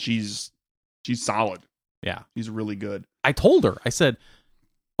role. She's solid. Yeah. She's really good. I told her, I said,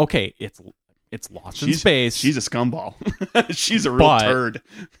 okay, it's Lost in Space. She's a scumball. She's a real turd.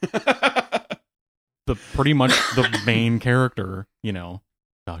 Pretty much the main character,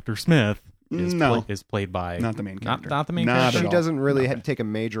 Dr. Smith, is played by not the main character. Not the main character. She doesn't really take a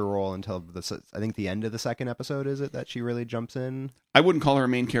major role until I think the end of the second episode. Is it that she really jumps in? I wouldn't call her a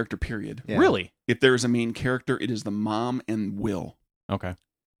main character. Period. Yeah. Really? If there is a main character, it is the mom and Will. Okay.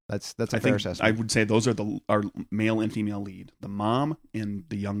 That's a fair assessment. I would say those are our male and female lead. The mom and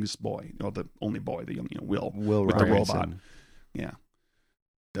the youngest boy, the only boy, the young Will with the robot. Yeah.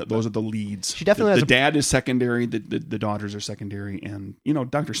 Those are the leads. She definitely has the dad is secondary. The daughters are secondary, and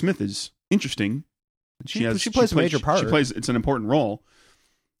Dr. Smith is interesting. She plays a major part. It's an important role.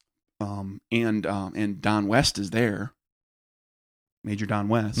 And Don West is there. Major Don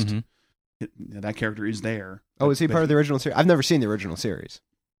West. Mm-hmm. That character is there. Oh, is he part of the original series? I've never seen the original series.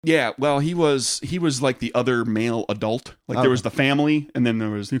 Yeah, well, he was like the other male adult. Like there was the family, and then there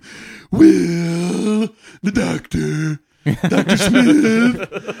was Will, the doctor. Dr. Smith.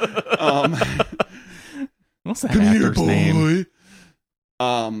 What's that actor's name?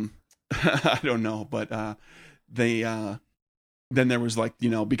 I don't know, but they then there was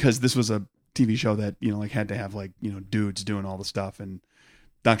because this was a TV show that had to have dudes doing all the stuff, and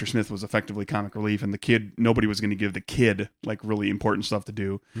Dr. Smith was effectively comic relief, and the kid, nobody was going to give the kid really important stuff to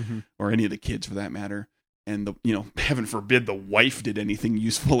do, or any of the kids for that matter. And heaven forbid the wife did anything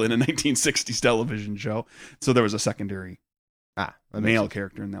useful in a 1960s television show. So there was a secondary male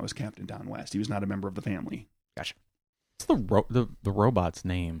character, and that was Captain Don West. He was not a member of the family. Gotcha. What's the robot's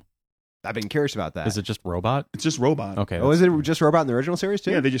name? I've been curious about that. Is it just Robot? It's just Robot. Okay. Oh, is it just Robot in the original series too?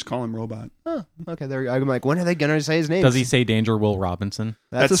 Yeah, they just call him Robot. Oh, okay. I'm like, when are they going to say his name? Does he say Danger Will Robinson?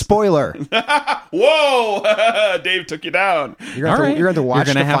 That's a spoiler. Whoa! Dave took you down. You're going to have to watch.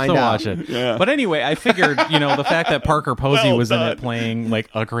 You're going to have to watch it. Yeah. But anyway, I figured, the fact that Parker Posey was in it playing like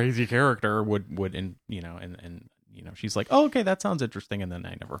a crazy character would she's like, oh, okay, that sounds interesting, and then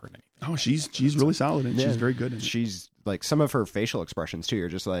I never heard anything. Oh, she's really solid, and she's very good. She's like, some of her facial expressions too. You're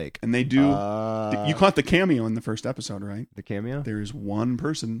just like, and they do. You caught the cameo in the first episode, right? The cameo. There is one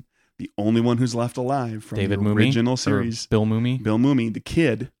person, the only one who's left alive from David the Mooney? original series. Bill Mooney. Bill Mooney, the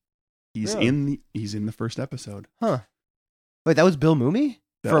kid. He's in the first episode. Huh. Wait, that was Bill Mooney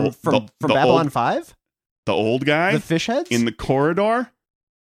from Babylon 5? The old guy, the fish heads in the corridor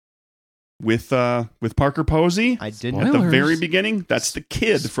with Parker Posey. I didn't at the very beginning. That's the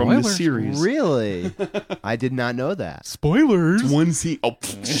kid from the series. Really? I did not know that. Spoilers. One scene. Oh,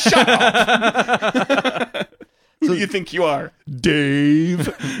 shut up! Who do you think you are, Dave?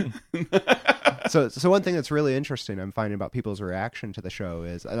 So one thing that's really interesting I'm finding about people's reaction to the show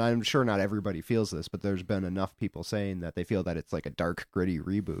is, and I'm sure not everybody feels this, but there's been enough people saying that they feel that it's like a dark, gritty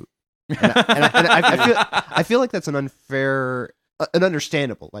reboot. And I feel like that's an unfair, an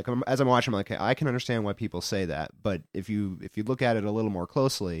understandable. Like as I'm watching, I'm like, okay, I can understand why people say that, but if you look at it a little more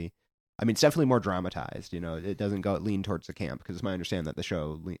closely, I mean, it's definitely more dramatized. It doesn't lean towards the camp, because it's my understanding that the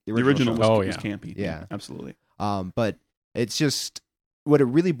original was campy. Yeah, absolutely. But it's just, what it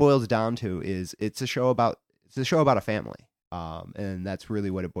really boils down to is it's a show about a family, and that's really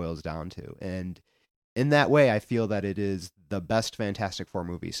what it boils down to. And in that way, I feel that it is the best Fantastic Four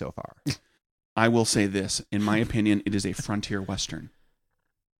movie so far. I will say this, in my opinion, it is a frontier western.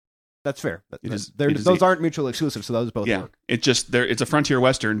 That's fair. Those aren't mutually exclusive, so those both work. It's a frontier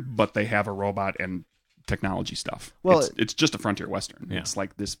western, but they have a robot and technology stuff. Well, it's just a frontier western. Yeah. It's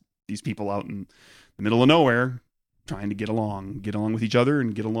like these people out in the middle of nowhere trying to get along with each other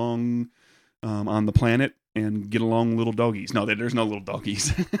and get along on the planet and get along little doggies. No, there's no little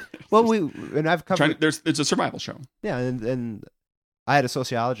doggies. Well, I've covered. It's a survival show. Yeah, and I had a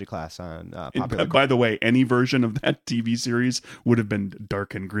sociology class on popular. By the way, any version of that TV series would have been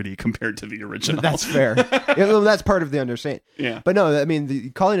dark and gritty compared to the original. That's fair. That's part of the understanding. Yeah. But no, I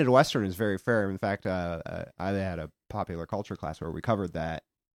mean, calling it a Western is very fair. In fact, I had a popular culture class where we covered that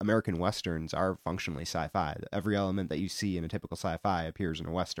American Westerns are functionally sci-fi. Every element that you see in a typical sci-fi appears in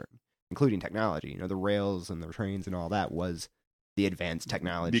a Western, including technology. The rails and the trains and all that was the advanced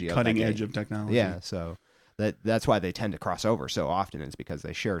technology, the of cutting that edge game. of technology. Yeah, so that's why they tend to cross over so often, is because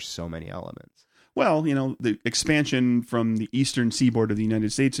they share so many elements. Well, the expansion from the eastern seaboard of the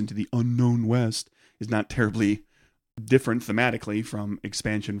United States into the unknown West is not terribly different thematically from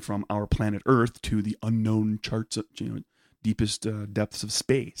expansion from our planet Earth to the unknown charts, deepest depths of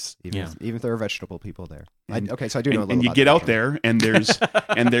space. Even if there are vegetable people there. And- So I do know a little. And you about get the out vegetable. there,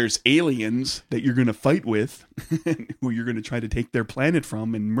 and there's aliens that you're going to fight with, who you're going to try to take their planet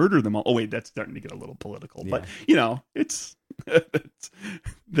from and murder them all. Oh wait, that's starting to get a little political, but it's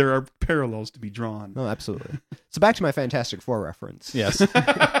there are parallels to be drawn. Oh, absolutely. So back to my Fantastic Four reference. Yes.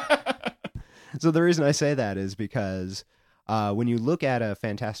 So the reason I say that is because when you look at a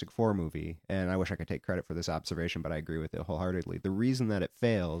Fantastic Four movie, and I wish I could take credit for this observation, but I agree with it wholeheartedly. The reason that it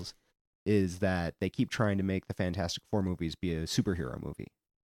fails is that they keep trying to make the Fantastic Four movies be a superhero movie.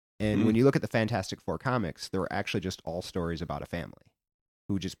 And when you look at the Fantastic Four comics, they're actually just all stories about a family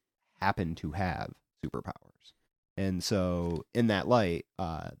who just happen to have superpowers. And so in that light,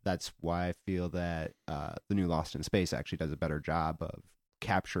 that's why I feel that the new Lost in Space actually does a better job of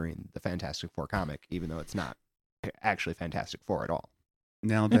capturing the Fantastic Four comic, even though it's not actually Fantastic Four at all.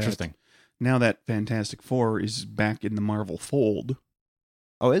 Interesting. Now that Fantastic Four is back in the Marvel fold,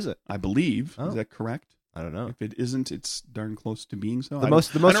 Oh, is it? I believe. Oh. Is that correct? I don't know. If it isn't, it's darn close to being so. The I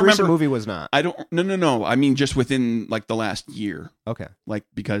most don't recent remember- movie was not. I don't. No. I mean, just within like the last year, Okay. like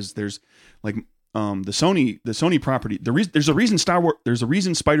because there's like the Sony property. There's a reason There's a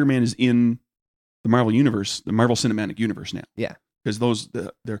reason Spider-Man is in the Marvel universe, the Marvel Cinematic Universe now. Yeah. Because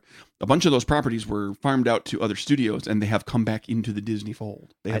a bunch of those properties were farmed out to other studios, and they have come back into the Disney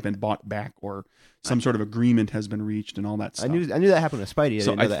fold. They have been bought back, or some sort of agreement has been reached, and all that stuff. I knew that happened with Spidey. I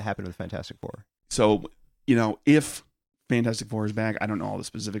So didn't know I- that happened with Fantastic Four. So, if Fantastic Four is back, I don't know all the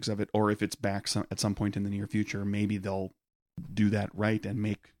specifics of it, or if it's back at some point in the near future, maybe they'll do that right and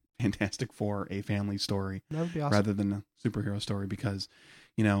make Fantastic Four a family story That would be awesome. rather than a superhero story, because,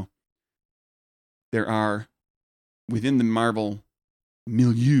 there are, within the Marvel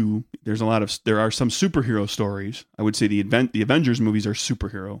milieu, there are some superhero stories. I would say the Avengers movies are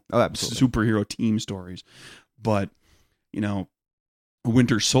superhero absolutely. team stories, but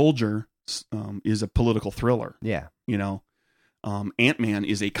Winter Soldier is a political thriller. Yeah. Ant-Man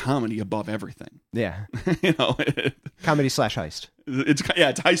is a comedy above everything. Yeah. it's Comedy / heist. a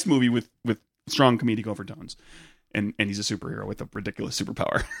heist movie with strong comedic overtones, and he's a superhero with a ridiculous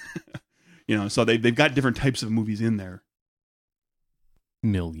superpower. So they've got different types of movies in there.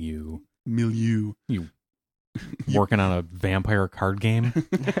 Milieu. You Working on a vampire card game?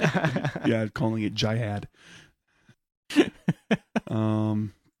 yeah, calling it Jihad. No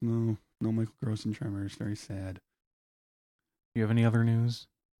Michael Gross and Tremors. Very sad. Do you have any other news?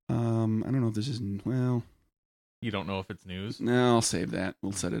 I don't know if this is well. You don't know if it's news? No, I'll save that.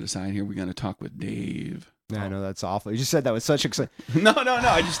 We'll set it aside here. We're going to talk with Dave. Yeah, I know that's awful. You just said that with such excitement. No.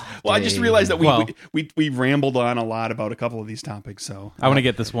 I just realized that we rambled on a lot about a couple of these topics. So I want to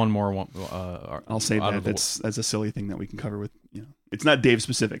get this one more. I'll save that. That's a silly thing that we can cover with. It's not Dave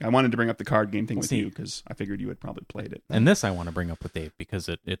specific. I wanted to bring up the card game thing with you because I figured you had probably played it. And this I want to bring up with Dave because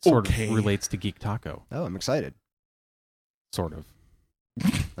it sort of relates to Geek Taco. Oh, I'm excited. Sort of.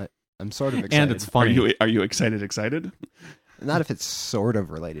 I'm sort of excited. And it's funny. Are you excited? Excited? Not if it's sort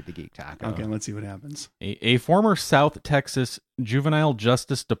of related to Geek Taco. Okay, let's see what happens. A former South Texas Juvenile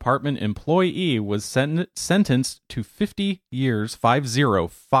Justice Department employee was sentenced to 50 years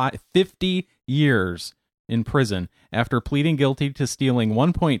in prison after pleading guilty to stealing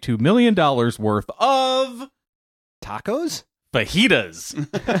 $1.2 million worth of Tacos?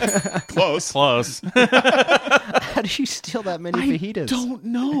 fajitas. Close. How do you steal that many fajitas? Don't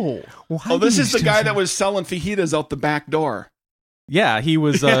know. Oh, this is the guy that was selling fajitas out the back door. Yeah, he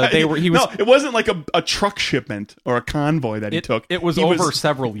was. No, it wasn't like a truck shipment or a convoy that he took. It was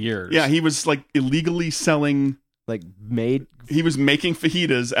several years. Yeah, he was like illegally selling. He was making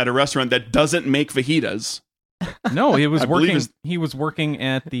fajitas at a restaurant that doesn't make fajitas. No, he was working. He was working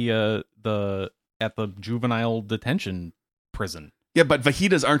at the juvenile detention prison. Yeah, but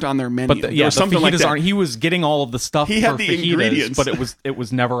fajitas aren't on their menu. But the fajitas aren't. He was getting all of the stuff. He had the fajitas, ingredients, but it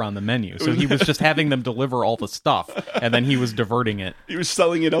was never on the menu. So he was just having them deliver all the stuff, and then he was diverting it. He was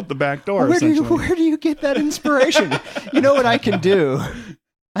selling it out the back door. Where do you get that inspiration? You know what I can do?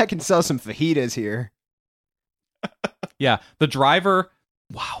 I can sell some fajitas here. Yeah, the driver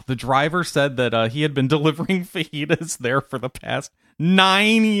said that he had been delivering fajitas there for the past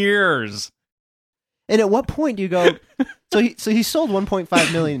 9 years. And at what point do you go? So he sold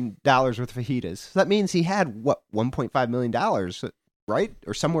 $1.5 million worth of fajitas. So that means he had $1.5 million right?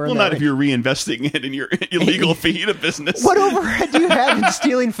 Or somewhere Well, in that not if range. you're reinvesting it in your illegal fajita business. What overhead do you have in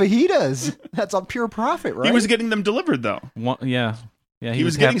stealing fajitas? That's a pure profit, right? He was getting them delivered, though. Yeah. He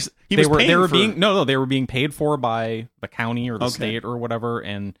was getting. He was paying they were for. being they were being paid for by the county or the state or whatever,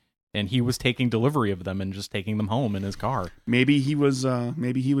 and he was taking delivery of them and just taking them home in his car. Maybe he was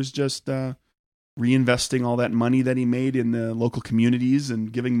just reinvesting all that money that he made in the local communities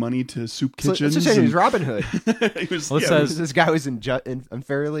and giving money to soup kitchens. Let's just say he was Robin Hood. He was, Well, it yeah, says- This guy was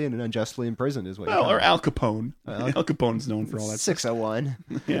unfairly and unjustly imprisoned, is what you're well, or telling Al Capone. Well, Al Capone's known for all me. that. 601.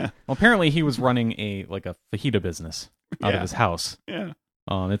 Yeah, Well, apparently he was running a fajita business out Yeah. of his house. yeah.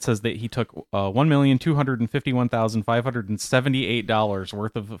 It says that he took $1,251,578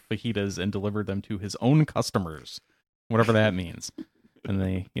 worth of fajitas and delivered them to his own customers, whatever that means. And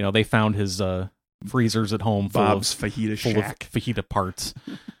they found his freezers at home Bob's Fajita full Shack. of fajita parts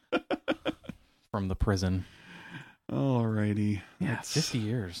from the prison. Alrighty. Yeah, 50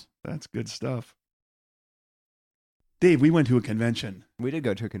 years. That's good stuff. Dave, we went to a convention. We did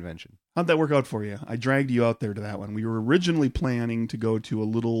go to a convention. How'd that work out for you? I dragged you out there to that one. We were originally planning to go to a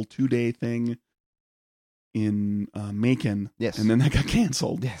little 2-day thing in Macon. Yes. And then that got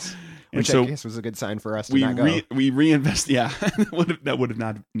canceled. Yes. And Which so I guess was a good sign for us to we not go. we reinvest. Yeah, that would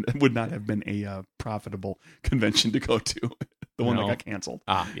not have been a profitable convention to go to. The one No. that got canceled.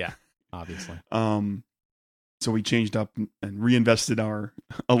 Yeah, obviously. So we changed up and reinvested our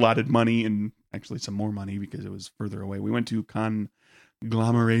allotted money and actually some more money because it was further away. We went to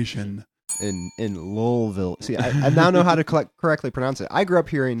Conglomeration. in Louisville. See, I now know how to correctly pronounce it. I grew up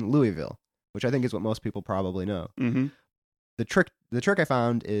here in Louisville, which I think is what most people probably know. Mm-hmm. The trick I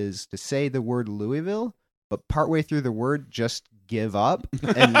found is to say the word Louisville, but partway through the word, just give up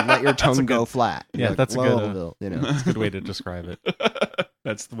and let your tongue go flat. Yeah, Like, that's a good, Louisville. That's a good way to describe it.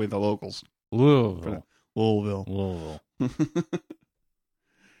 That's the way the locals. Louisville. Louisville.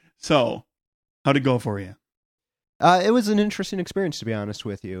 So, how'd it go for you? It was an interesting experience, to be honest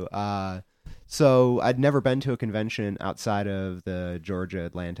with you. So I'd never been to a convention outside of the Georgia,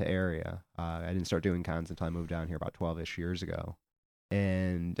 Atlanta area. I didn't start doing cons until I moved down here about 12-ish years ago.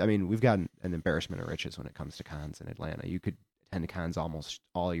 And, I mean, we've got an embarrassment of riches when it comes to cons in Atlanta. You could attend cons almost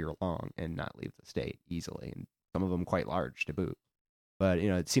all year long and not leave the state easily, and some of them quite large to boot. But,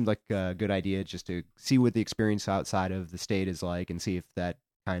 it seemed like a good idea just to see what the experience outside of the state is like and see if that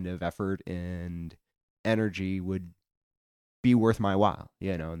kind of effort and energy would be worth my while,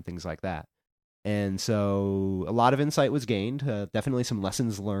 and things like that. And so a lot of insight was gained, definitely some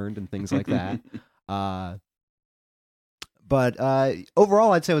lessons learned and things like that. But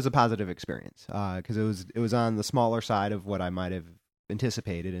overall, I'd say it was a positive experience because it was on the smaller side of what I might have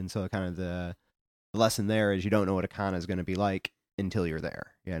anticipated. And so kind of the lesson there is you don't know what a con is going to be like until you're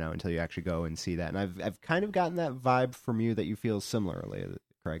there, until you actually go and see that. And I've kind of gotten that vibe from you that you feel similarly,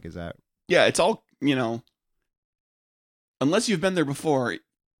 Craig. Is that? Yeah, it's all, unless you've been there before,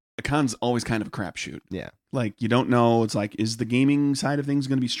 a con's always kind of a crapshoot. Yeah. Like, you don't know. It's like, is the gaming side of things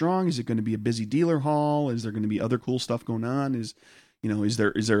going to be strong? Is it going to be a busy dealer hall? Is there going to be other cool stuff going on? Is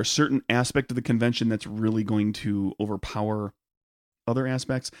there a certain aspect of the convention that's really going to overpower other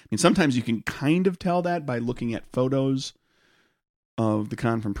aspects? I mean, sometimes you can kind of tell that by looking at photos of the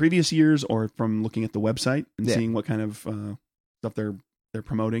con from previous years or from looking at the website and seeing what kind of stuff they're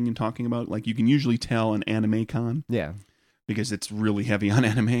promoting and talking about. Like, you can usually tell an anime con. Yeah. Because it's really heavy on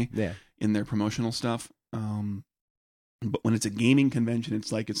anime in their promotional stuff. But when it's a gaming convention,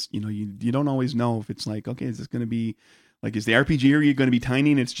 it's like you don't always know if it's like, okay, is this going to be like, is the RPG area going to be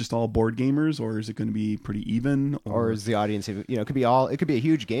tiny and it's just all board gamers, or is it going to be pretty even, or is the audience it could be a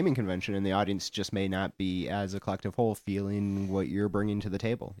huge gaming convention and the audience just may not be as a collective whole feeling what you're bringing to the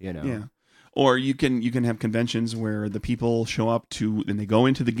table, Yeah. Or you can have conventions where the people show up and they go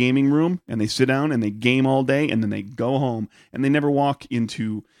into the gaming room and they sit down and they game all day and then they go home and they never walk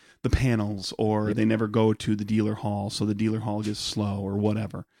into the panels, or they never go to the dealer hall, so the dealer hall gets slow or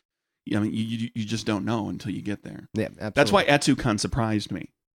whatever. I mean, you just don't know until you get there. Yeah, absolutely. That's why AtsuCon surprised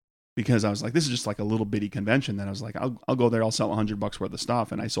me, because I was like, this is just like a little bitty convention. Then I was like, I'll go there, I'll sell $100 worth of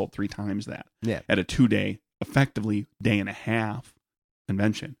stuff, and I sold 3 times that. Yeah. At a 2-day, effectively day and a half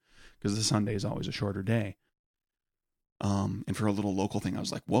convention, because the Sunday is always a shorter day. And for a little local thing, I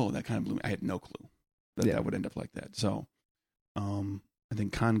was like, whoa, that kind of blew me. I had no clue that would end up like that. So, I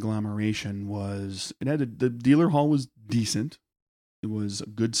think Conglomeration the dealer hall was decent. It was a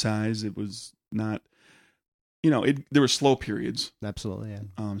good size. It was not, there were slow periods. Absolutely,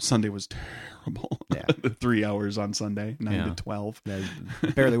 yeah. Sunday was terrible. Yeah. The 3 hours on Sunday, 9 to 12. That's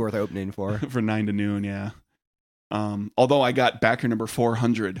barely worth opening for. For 9 to noon, yeah. Although I got backer number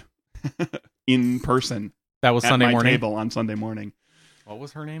 400 in person. That was at Sunday my morning. table on Sunday morning. What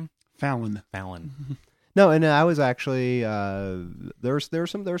was her name? Fallon. Fallon. No, and I was actually there were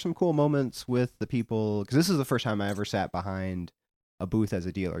some cool moments with the people, because this is the first time I ever sat behind a booth as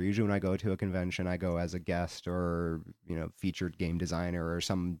a dealer. Usually when I go to a convention, I go as a guest or featured game designer or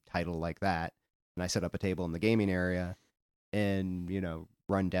some title like that, and I set up a table in the gaming area and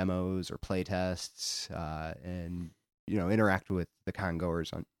run demos or play tests and interact with the con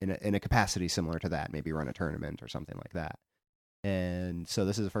goers in a capacity similar to that, maybe run a tournament or something like that. And so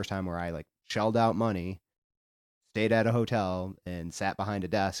this is the first time where I shelled out money, stayed at a hotel, and sat behind a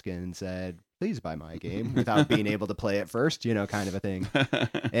desk and said, "Please buy my game," without being able to play it first, kind of a thing.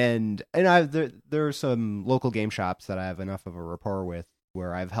 And there are some local game shops that I have enough of a rapport with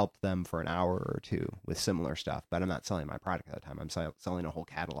where I've helped them for an hour or two with similar stuff, but I'm not selling my product at the time. I'm selling a whole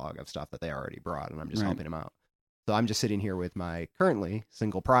catalog of stuff that they already brought, and I'm just helping them out. So I'm just sitting here with my currently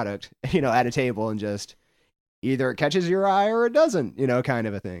single product, at a table, and just either it catches your eye or it doesn't, kind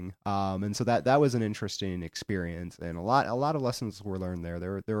of a thing. And so that was an interesting experience, and a lot of lessons were learned there.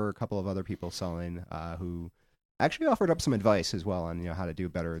 There were a couple of other people selling who actually offered up some advice as well on how to do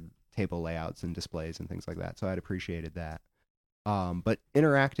better table layouts and displays and things like that. So I'd appreciated that. But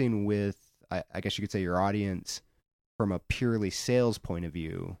interacting with, I guess you could say, your audience from a purely sales point of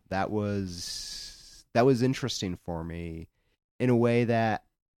view, that was interesting for me in a way that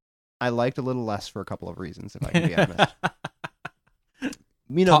I liked a little less for a couple of reasons, if I can be honest.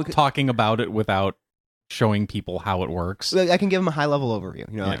 Talking about it without showing people how it works. I can give them a high level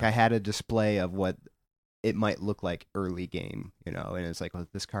overview. Like I had a display of what it might look like early game, and it's like, well,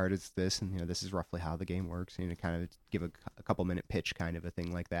 this card is this, and this is roughly how the game works. Kind of give a couple minute pitch, kind of a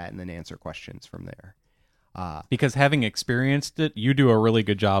thing like that, and then answer questions from there. Because having experienced it, you do a really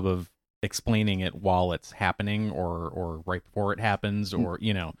good job of explaining it while it's happening, or right before it happens, or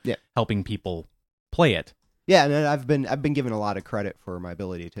helping people play it. Yeah, and I've been given a lot of credit for my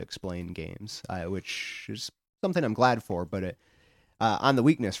ability to explain games, which is something I'm glad for. But on the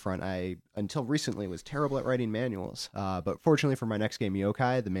weakness front, I until recently was terrible at writing manuals. But fortunately for my next game,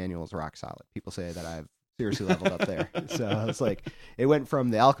 Yokai, the manual is rock solid. People say that I've seriously leveled up there. So it's like, it went from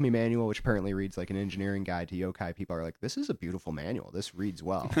the alchemy manual, which apparently reads like an engineering guide, to Yokai. People are like, this is a beautiful manual. This reads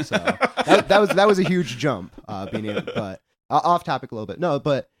well. So that was a huge jump. Being able, but off topic a little bit. No,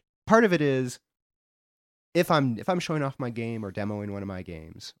 but part of it is if I'm showing off my game or demoing one of my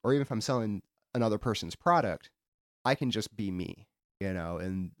games, or even if I'm selling another person's product, I can just be me,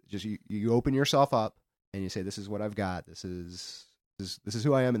 and just you open yourself up and you say, this is what I've got. This is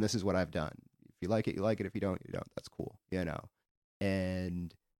who I am, and this is what I've done. If you like it, you like it. If you don't, you don't. That's cool,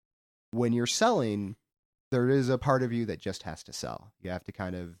 And when you're selling, there is a part of you that just has to sell. You have to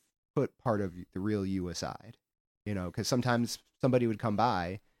kind of put part of the real you aside, because sometimes somebody would come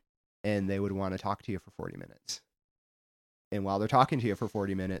by and they would want to talk to you for 40 minutes. And while they're talking to you for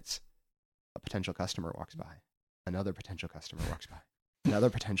 40 minutes, a potential customer walks by. Another potential customer walks by.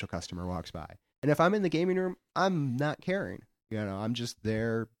 Another potential customer walks by. And if I'm in the gaming room, I'm not caring. I'm just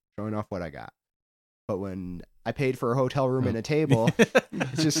there showing off what I got. But when I paid for a hotel room and a table,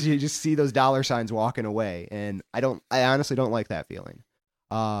 it's just, you just see those dollar signs walking away. And I honestly don't like that feeling.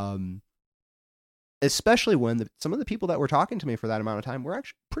 Especially when some of the people that were talking to me for that amount of time were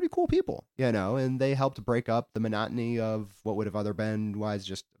actually pretty cool people, and they helped break up the monotony of what would have other been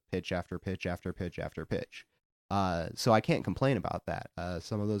just pitch after pitch after pitch after pitch. So I can't complain about that.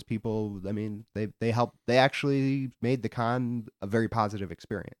 Some of those people, I mean, they helped. They actually made the con a very positive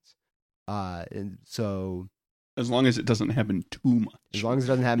experience. And so, as long as it doesn't happen too much. As long as it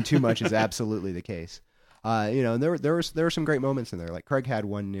doesn't happen too much is absolutely the case. And there were some great moments in there. Like Craig had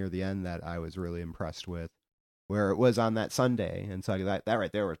one near the end that I was really impressed with, where it was on that Sunday, and so that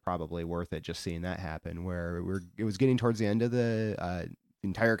right there was probably worth it, just seeing that happen. Where it was getting towards the end of the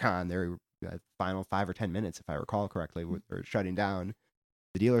entire con. There were final 5 or 10 minutes, if I recall correctly, or shutting down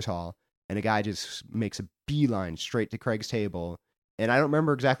the dealer's hall, and a guy just makes a beeline straight to Craig's table. And I don't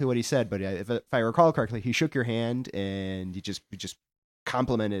remember exactly what he said, but if I recall correctly, he shook your hand and he just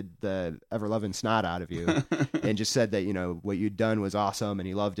complimented the ever-loving snot out of you and just said that, what you'd done was awesome and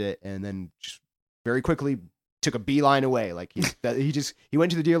he loved it. And then just very quickly took a beeline away. Like he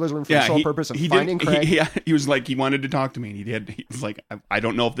went to the dealer's room for the sole purpose of finding Craig. He was like, he wanted to talk to me, and he was like, I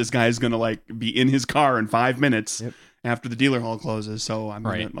don't know if this guy is going to be in his car in 5 minutes after the dealer hall closes. So I'm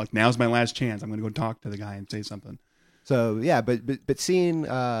going to, now's my last chance. I'm going to go talk to the guy and say something. So yeah, but seeing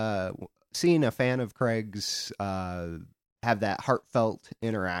a fan of Craig's have that heartfelt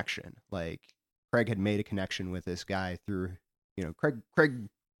interaction, like Craig had made a connection with this guy through, Craig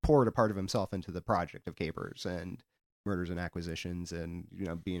poured a part of himself into the project of Capers and Murders and Acquisitions, and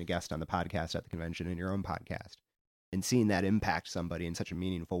being a guest on the podcast at the convention and your own podcast. and seeing that impact somebody in such a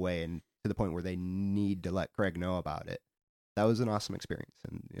meaningful way, and to the point where they need to let Craig know about it. That was an awesome experience,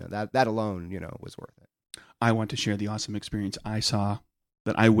 and that alone, was worth it. I want to share the awesome experience I saw,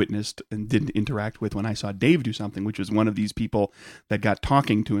 that I witnessed and didn't interact with, when I saw Dave do something, which was one of these people that got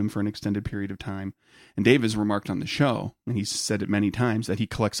talking to him for an extended period of time. And Dave has remarked on the show, and he's said it many times, that he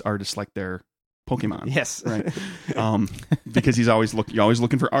collects artists like they're Pokemon. Yes. Right. Because you're always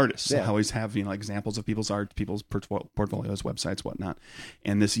looking for artists. Yeah. Always have, examples of people's art, people's portfolios, websites, whatnot.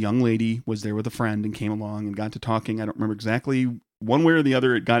 And this young lady was there with a friend and came along and got to talking. I don't remember exactly, one way or the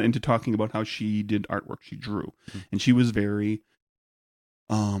other, it got into talking about how she did artwork. She drew. And she was very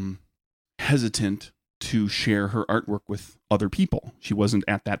hesitant to share her artwork with other people. She wasn't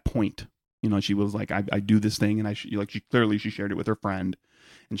at that point. She was like, I do this thing, and she shared it with her friend,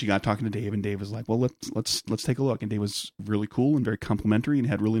 and she got talking to Dave, and Dave was like, well, let's take a look. And Dave was really cool and very complimentary and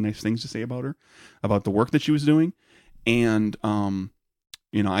had really nice things to say about her, about the work that she was doing. And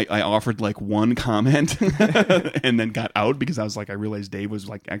I offered like one comment and then got out because I was like, I realized Dave was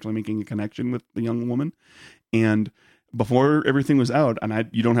like actually making a connection with the young woman. And before everything was out, and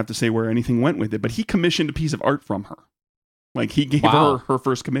you don't have to say where anything went with it, but he commissioned a piece of art from her. Like, he gave her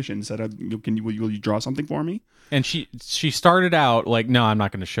first commission, said, will you draw something for me? And she started out like, no, I'm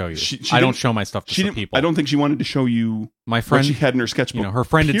not going to show you. I don't show my stuff to some people. I don't think she wanted to show you my friend, what she had in her sketchbook. Her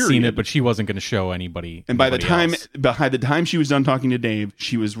friend had seen it, but she wasn't going to show anybody. And by the time she was done talking to Dave,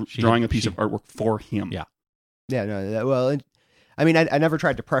 she was drawing a piece of artwork for him. Yeah. Yeah, no, well, I mean, I never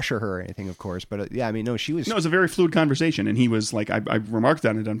tried to pressure her or anything, of course, but she was... No, it was a very fluid conversation, and he was like, I remarked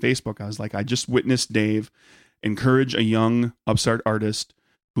on it on Facebook. I was like, I just witnessed Dave encourage a young upstart artist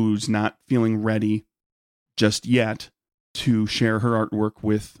who's not feeling ready just yet to share her artwork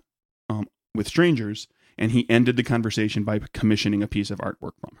with strangers, and he ended the conversation by commissioning a piece of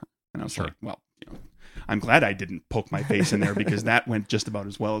artwork from her. And I was like, well, I'm glad I didn't poke my face in there, because that went just about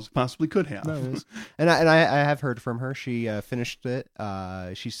as well as it possibly could have. No, and I have heard from her. She finished it.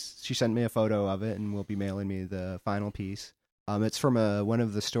 She sent me a photo of it, and will be mailing me the final piece. It's from one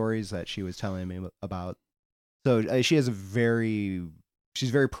of the stories that she was telling me about. So she's very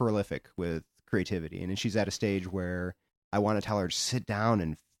prolific with creativity, and she's at a stage where I want to tell her to sit down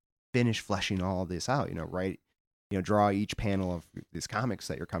and finish fleshing all of this out. Draw each panel of these comics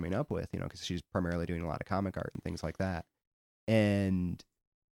that you're coming up with. Because she's primarily doing a lot of comic art and things like that.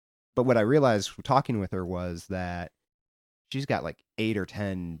 But what I realized talking with her was that she's got like 8 or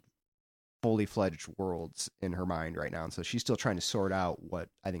 10 fully fledged worlds in her mind right now, and so she's still trying to sort out what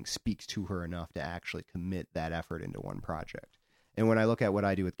I think speaks to her enough to actually commit that effort into one project. And when I look at what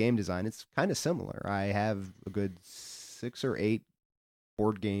I do with game design, it's kind of similar. I have a good 6 or 8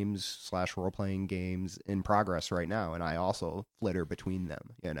 board games / role-playing games in progress right now, and I also flitter between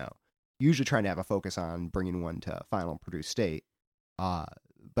them, usually trying to have a focus on bringing one to final produced state,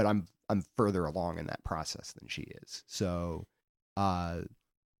 but I'm further along in that process than she is. So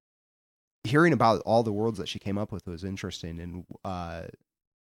hearing about all the worlds that she came up with was interesting. And I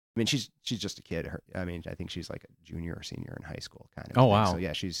mean, she's just a kid. I think she's like a junior or senior in high school, kind of. Oh, wow. So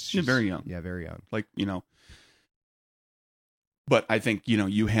yeah, she's very young. Yeah, very young. Like, but I think,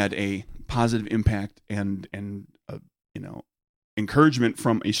 you had a positive impact and encouragement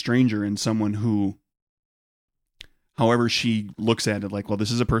from a stranger, and someone who, however she looks at it, like, well,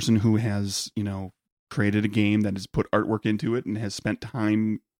 this is a person who has, created a game that has put artwork into it and has spent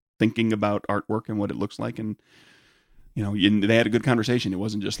time thinking about artwork and what it looks like. And, they had a good conversation. It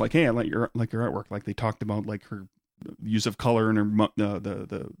wasn't just like, hey, I like your artwork. Like, they talked about like her use of color and her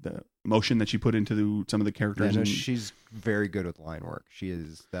the motion that she put into some of the characters. Yeah, she's very good with line work.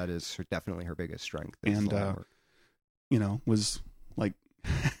 That is definitely her biggest strength. And was like,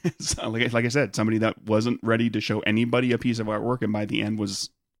 like I said, somebody that wasn't ready to show anybody a piece of artwork, and by the end was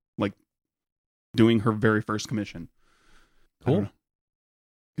like doing her very first commission. Cool.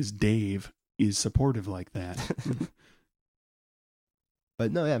 Because Dave is supportive like that.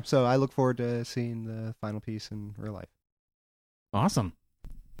 But no, yeah. So I look forward to seeing the final piece in real life. Awesome.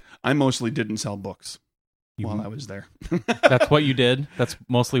 I mostly didn't sell books while I was there. That's what you did? That's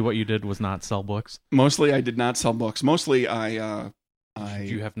mostly what you did, was not sell books? Mostly I did not sell books. Mostly I Did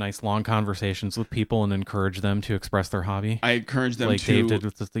you have nice long conversations with people and encourage them to express their hobby? I encouraged them like to. Dave did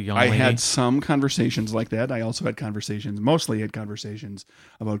with the young lady? I had some conversations like that. I also had mostly had conversations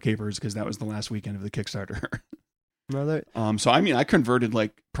about capers, because that was the last weekend of the Kickstarter. So I converted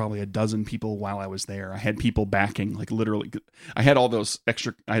like probably a dozen people while I was there. I had people backing, like literally. I had all those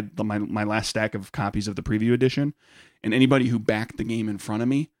extra. I had my last stack of copies of the preview edition, and anybody who backed the game in front of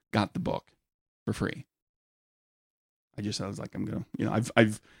me got the book for free. I was like, I'm gonna,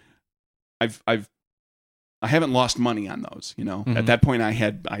 I've I haven't lost money on those. Mhm. At that point I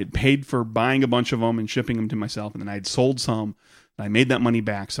had paid for buying a bunch of them and shipping them to myself, and then I had sold some. And I made that money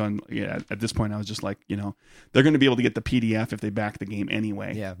back. So at this point I was just like, they're going to be able to get the PDF if they back the game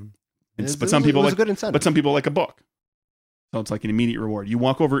anyway. Yeah. But some people a good incentive. But some people like a book. So it's like an immediate reward. You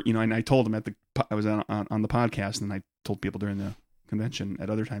walk over, and I told them I was on the podcast, and I told people during the convention at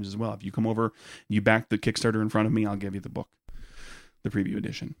other times as well. If you come over, you back the Kickstarter in front of me, I'll give you the book, the preview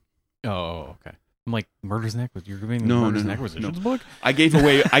edition. Oh, okay. I'm like, Murders and Acquisitions. You're giving No, Murders no, and no, Acquisitions no. book? I gave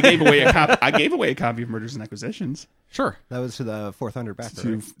away a copy of Murders and Acquisitions. Sure. That was to the 400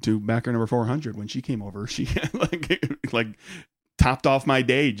 backer. To backer number 400 when she came over. She like topped off my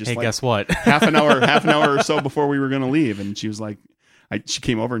day. Just Hey, like guess what? half an hour or so before we were going to leave, and she was like, she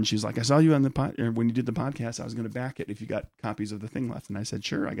came over and she's like, I saw you on the when you did the podcast. I was going to back it if you got copies of the thing left. And I said,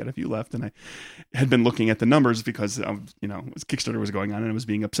 sure, I got a few left. And I had been looking at the numbers because Kickstarter was going on and I was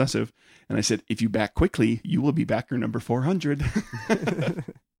being obsessive. And I said, if you back quickly, you will be backer number 400.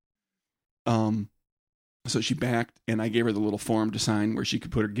 So she backed, and I gave her the little form to sign where she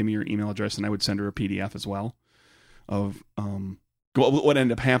could give me her email address, and I would send her a PDF as well of what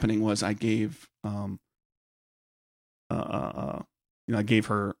ended up happening was I gave I gave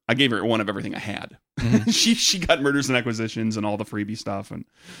her one of everything I had. Mhm. She got Murders and Acquisitions and all the freebie stuff, and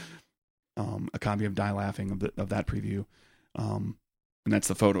a copy of Die Laughing of that preview, and that's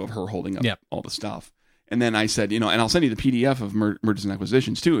the photo of her holding up all the stuff. And then I said, and I'll send you the PDF of Murders and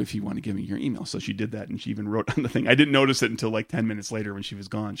Acquisitions too if you want to give me your email. So she did that, and she even wrote on the thing. I didn't notice it until like 10 minutes later when she was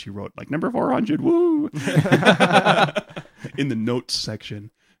gone. She wrote like number 400, woo, in the notes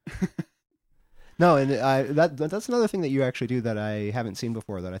section. No, and that's another thing that you actually do that I haven't seen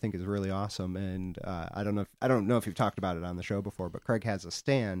before that I think is really awesome. And I don't know if you've talked about it on the show before, but Craig has a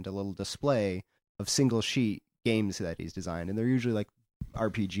little display of single sheet games that he's designed, and they're usually like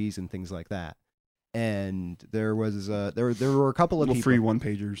RPGs and things like that. And there was there were a couple of little people, free one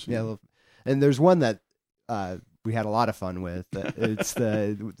pagers. yeah, and there's one that we had a lot of fun with. It's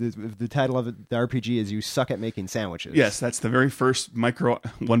the title of it, the RPG is "You Suck at Making Sandwiches." Yes, that's the very first micro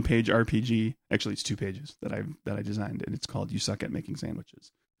one-page RPG. Actually, it's 2 pages that I designed, and it's called "You Suck at Making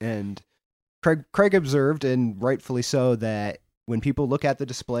Sandwiches." And Craig observed, and rightfully so, that when people look at the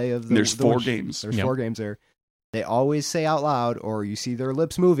display of there's 4 games. There's 4 games there. They always say out loud, or you see their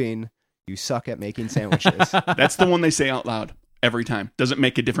lips moving, "You suck at making sandwiches." That's the one they say out loud every time. Doesn't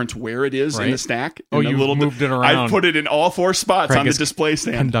make a difference where it is in the stack. Oh, you moved it around. I put it in all 4 spots Craig on the is display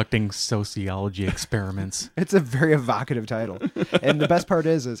stand. Conducting sociology experiments. It's a very evocative title. And the best part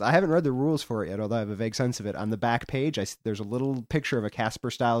is I haven't read the rules for it yet, although I have a vague sense of it. On the back page, there's a little picture of a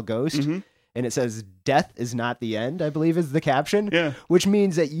Casper-style ghost. Mm-hmm. And it says, "Death is not the end," I believe is the caption. Yeah. Which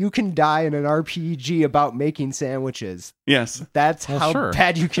means that you can die in an RPG about making sandwiches. Yes. That's how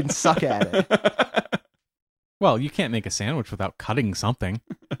bad you can suck at it. Well, you can't make a sandwich without cutting something,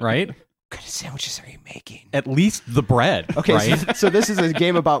 right? What kind of sandwiches are you making? At least the bread, Okay, right? so this is a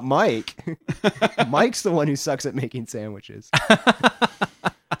game about Mike. Mike's the one who sucks at making sandwiches.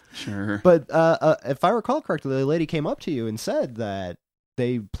 Sure. But if I recall correctly, the lady came up to you and said that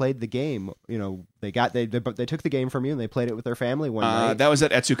they played the game. They took the game from you and they played it with their family one night. That was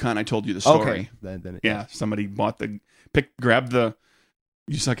at Etsucon. I told you the story. Okay. Then Yeah, somebody grabbed the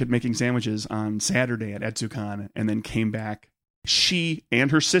 "You Suck at Making Sandwiches" on Saturday at Etsucon, and then came back. She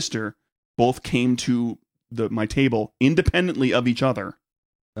and her sister both came to my table independently of each other.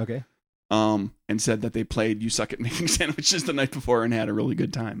 Okay. And said that they played "You Suck at Making Sandwiches" the night before and had a really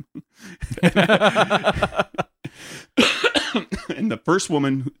good time. And the first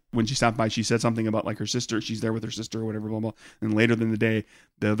woman, when she stopped by, she said something about like her sister. She's there with her sister or whatever, blah, blah. And later in the day,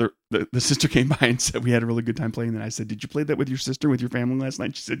 the sister came by and said, "We had a really good time playing that." I said, "Did you play that with your sister, with your family last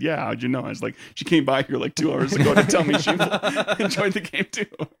night?" She said, "Yeah." "How'd you know?" I was like, "She came by here like 2 hours ago to tell me she enjoyed the game too."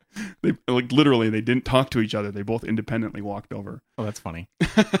 They literally, they didn't talk to each other. They both independently walked over. Oh, that's funny.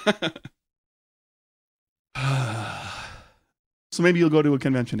 So maybe you'll go to a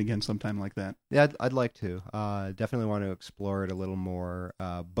convention again sometime like that. Yeah, I'd like to. Definitely want to explore it a little more,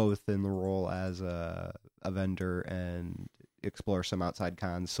 both in the role as a vendor and explore some outside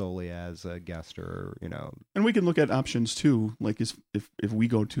cons solely as a guest or, And we can look at options too, like if we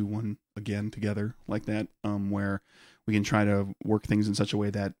go to one again together like that, where we can try to work things in such a way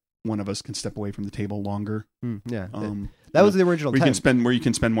that one of us can step away from the table longer. Yeah. That was the original where you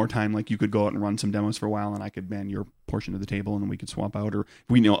can spend more time. Like you could go out and run some demos for a while, and I could man your portion of the table, and then we could swap out. Or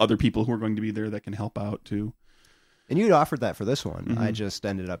we know other people who are going to be there that can help out too. And you'd offered that for this one. Mm-hmm. I just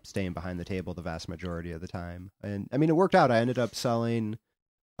ended up staying behind the table the vast majority of the time. And I mean, it worked out. I ended up selling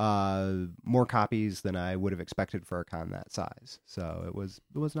more copies than I would have expected for a con that size. So it was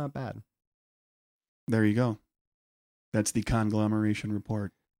not bad. There you go. That's the conglomeration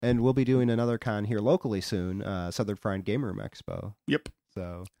report. And we'll be doing another con here locally soon, Southern Fried Game Room Expo. Yep.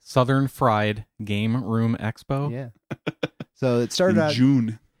 So Southern Fried Game Room Expo. yeah. So it started In out.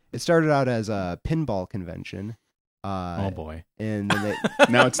 June. It started out as a pinball convention. Oh boy. And then they,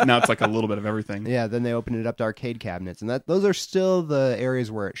 Now it's like a little bit of everything. yeah, then they opened it up to arcade cabinets, and those are still the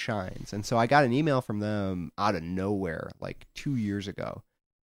areas where it shines. And so I got an email from them out of nowhere, like 2 years ago,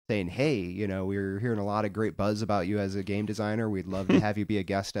 saying, "Hey, you know, we're hearing a lot of great buzz about you as a game designer. We'd love to have you be a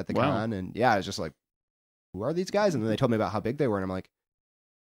guest at the Wow. con." And yeah, I was just like, "Who are these guys?" And then they told me about how big they were, and I'm like,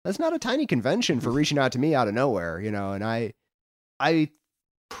 "That's not a tiny convention for reaching out to me out of nowhere, you know." And I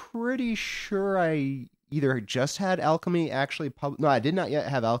pretty sure I either just had Alchemy actually no, I did not yet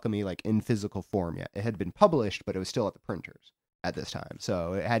have Alchemy like in physical form yet. It had been published, but it was still at the printers at this time,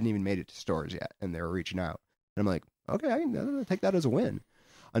 so it hadn't even made it to stores yet, and they were reaching out. And I'm like, okay, I can take that as a win.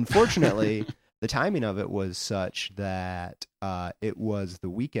 Unfortunately, the timing of it was such that it was the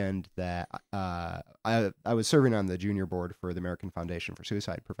weekend that I was serving on the junior board for the American Foundation for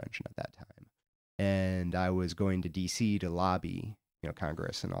Suicide Prevention at that time, and I was going to DC to lobby, you know,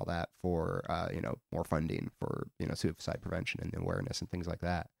 Congress and all that for, you know, more funding for, you know, suicide prevention and awareness and things like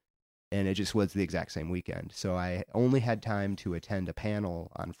that. And it just was the exact same weekend. So I only had time to attend a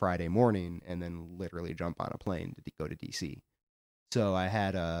panel on Friday morning and then literally jump on a plane to go to DC. So I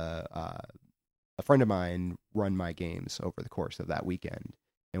had a friend of mine run my games over the course of that weekend.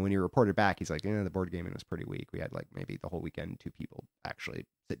 And when he reported back, he's like, the board gaming was pretty weak. We had like maybe the whole weekend 2 people actually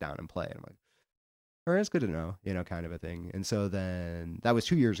sit down and play. And I'm like, all right, it's good to know, you know, kind of a thing. And so then that was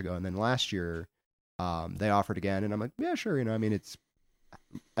 2 years ago. And then last year, they offered again. And I'm like, yeah, sure. You know, I mean, it's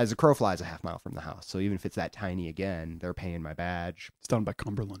as a crow flies a half mile from the house. So even if it's that tiny again, they're paying my badge. It's down by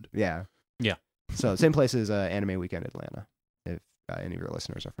Cumberland. Yeah. Yeah. So same place as Anime Weekend Atlanta, if any of your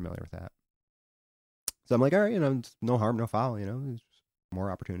listeners are familiar with that. So I'm like, all right, you know, it's no harm, no foul, you know, it's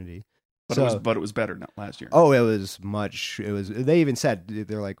more opportunity. But it was better not last year. Oh, they even said,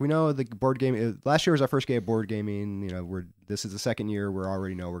 they're like, we know the board game, last year was our first game of board gaming, you know, this is the second year, we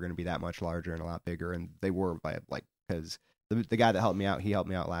already know we're going to be that much larger and a lot bigger. And they were like, because the guy that helped me out, he helped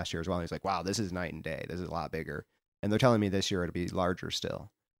me out last year as well. And he's like, wow, this is night and day. This is a lot bigger. And they're telling me this year it'll be larger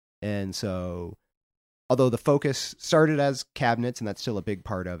still. And so, although the focus started as cabinets, and that's still a big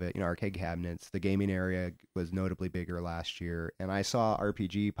part of it, you know, arcade cabinets, the gaming area was notably bigger last year. And I saw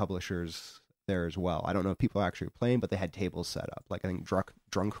RPG publishers there as well. I don't know if people are actually playing, but they had tables set up. Like I think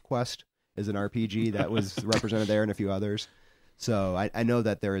Drunk Quest is an RPG that was represented there, and a few others. So I know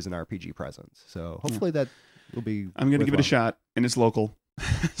that there is an RPG presence. So hopefully that will be. I'm going to give it a shot, and it's local,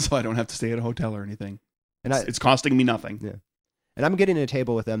 so I don't have to stay at a hotel or anything. And it's costing me nothing. Yeah. And I'm getting a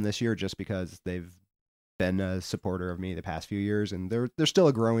table with them this year just because they've been a supporter of me the past few years, and they're still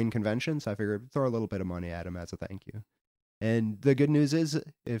a growing convention, so I figured throw a little bit of money at them as a thank you. And the good news is,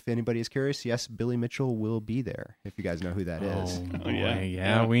 if anybody is curious, yes, Billy Mitchell will be there, if you guys know who that is. Oh,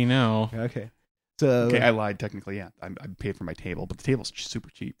 yeah, we know. Okay. So I lied. Technically, yeah. I paid for my table, but the table's super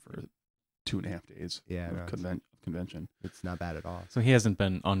cheap for 2.5 days. Yeah, of convention. It's not bad at all. So he hasn't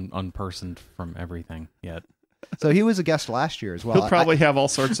been unpersoned from everything yet. So he was a guest last year as well. He'll probably have all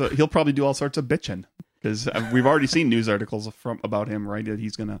sorts of. He'll probably do all sorts of bitching, because we've already seen news articles about him, right? That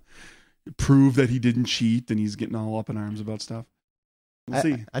he's gonna prove that he didn't cheat, and he's getting all up in arms about stuff. We'll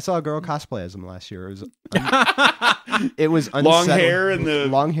see. I saw a girl cosplay as him last year. It was long hair and the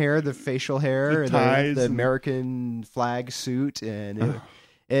long hair, the facial hair, the ties, the American flag suit, and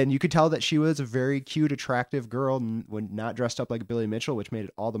you could tell that she was a very cute, attractive girl when not dressed up like Billy Mitchell, which made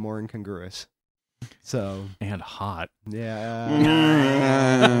it all the more incongruous. So and hot. Yeah.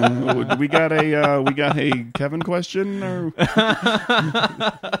 We got a Kevin question, or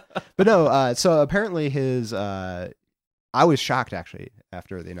but no. So apparently his. I was shocked actually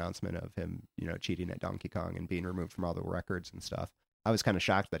after the announcement of him, you know, cheating at Donkey Kong and being removed from all the records and stuff. I was kind of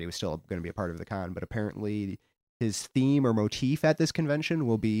shocked that he was still going to be a part of the con, but apparently his theme or motif at this convention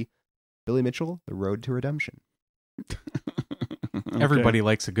will be Billy Mitchell: The Road to Redemption. Okay. Everybody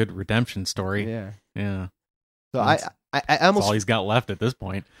likes a good redemption story. Yeah. So I almost that's all he's got left at this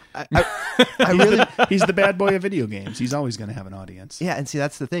point. He's the bad boy of video games. He's always going to have an audience. Yeah, and see,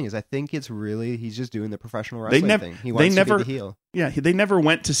 that's the thing, is I think it's really, he's just doing the professional wrestling thing. He wants to be the heel. Yeah,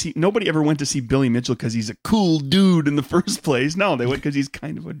 nobody ever went to see Billy Mitchell because he's a cool dude in the first place. No, they went because he's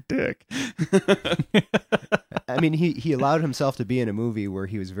kind of a dick. I mean, he allowed himself to be in a movie where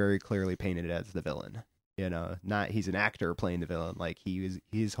he was very clearly painted as the villain. You know, not he's an actor playing the villain. Like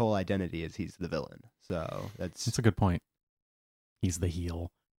his whole identity is he's the villain. So that's a good point. He's the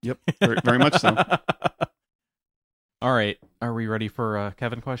heel. Yep, very much so. All right, are we ready for a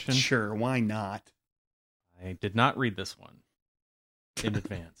Kevin question? Sure, why not? I did not read this one in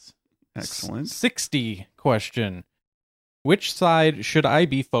advance. Excellent. 60 question. Which side should I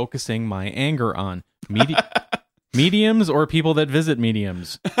be focusing my anger on? Mediums or people that visit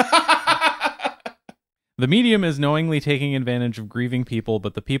mediums? The medium is knowingly taking advantage of grieving people,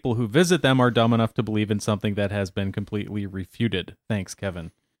 but the people who visit them are dumb enough to believe in something that has been completely refuted. Thanks,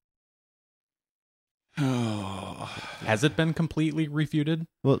 Kevin. Has it been completely refuted?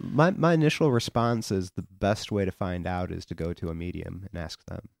 Well, my initial response is the best way to find out is to go to a medium and ask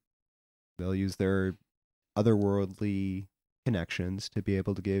them. They'll use their otherworldly connections to be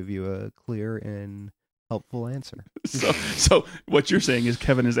able to give you a clear and helpful answer. So what you're saying is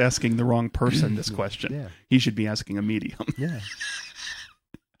Kevin is asking the wrong person this question. Yeah. He should be asking a medium. Yeah.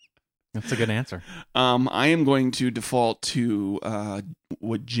 That's a good answer. I am going to default to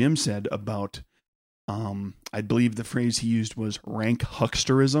what Jim said about, I believe the phrase he used was rank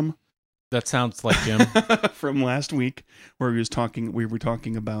hucksterism. That sounds like Jim. From last week, where we were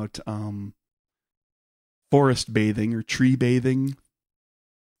talking about forest bathing or tree bathing.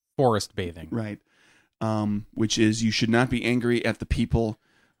 Forest bathing. Right. Which is you should not be angry at the people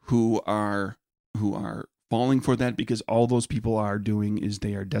who are falling for that, because all those people are doing is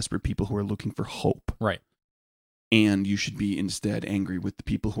they are desperate people who are looking for hope. Right. And you should be instead angry with the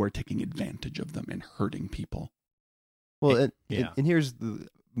people who are taking advantage of them and hurting people. Well, yeah. And here's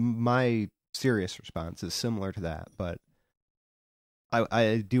my serious response is similar to that, but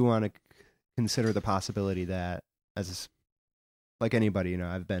I do want to consider the possibility that like anybody,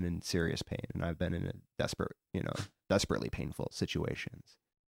 I've been in serious pain and I've been in a desperately painful situations.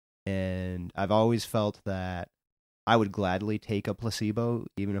 And I've always felt that I would gladly take a placebo,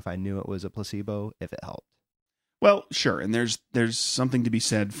 even if I knew it was a placebo, if it helped. Well, sure. And there's something to be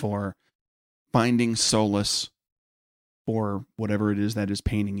said for finding solace for whatever it is that is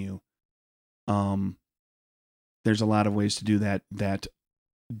paining you. There's a lot of ways to do that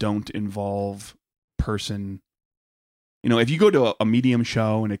don't involve person. If you go to a medium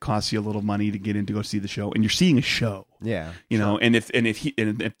show and it costs you a little money to get in to go see the show, and you're seeing a show, yeah, and if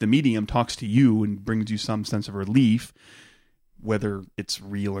the medium talks to you and brings you some sense of relief, whether it's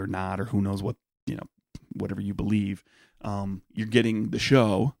real or not, or who knows what, whatever you believe, you're getting the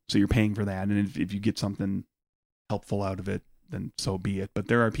show, so you're paying for that. And if you get something helpful out of it, then so be it. But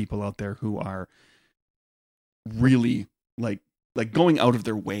there are people out there who are really like going out of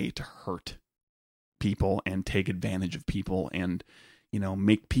their way to hurt people and take advantage of people and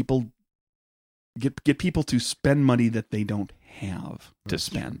make people get people to spend money that they don't have to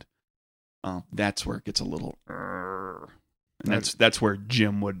spend. That's where it gets a little and that's where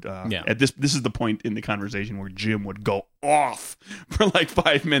Jim would at this is the point in the conversation where Jim would go off for like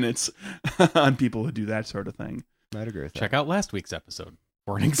 5 minutes on people who do that sort of thing. I'd agree with that. Check out last week's episode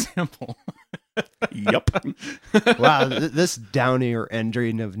for an example. Yep. Wow, this downer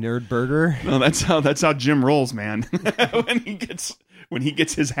ending of Nerdburger. No, that's how Jim rolls, man. when he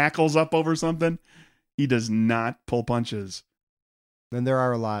gets his hackles up over something, he does not pull punches. Then there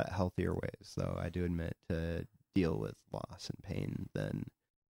are a lot healthier ways, though, I do admit, to deal with loss and pain than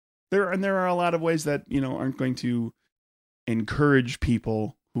there are a lot of ways that aren't going to encourage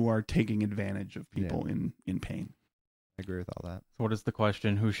people who are taking advantage of people in pain. I agree with all that. So what is the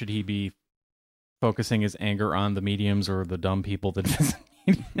question? Who should he be focusing his anger on, the mediums or the dumb people that visit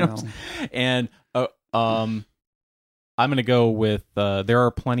mediums? No. And I'm going to go with there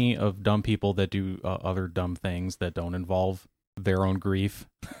are plenty of dumb people that do other dumb things that don't involve their own grief.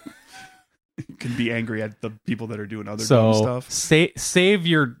 You can be angry at the people that are doing other dumb stuff. Save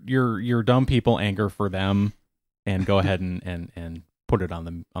your dumb people anger for them, and go ahead and put it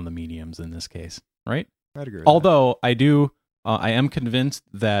on the mediums in this case, right? I'd agree with Although I am convinced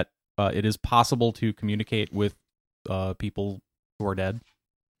that it is possible to communicate with people who are dead,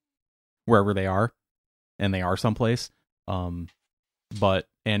 wherever they are, and they are someplace. But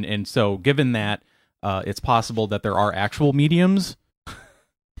given that it's possible that there are actual mediums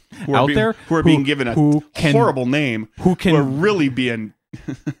there who are being given a horrible name, who are really being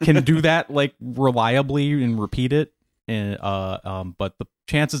can do that like reliably and repeat it. And but the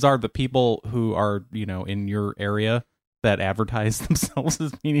chances are the people who are in your area that advertise themselves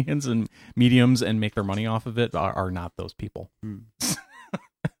as mediums and make their money off of it are not those people.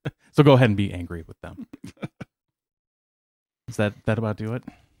 So go ahead and be angry with them. Is that about do it?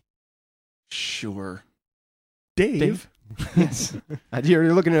 Sure. Dave? Yes.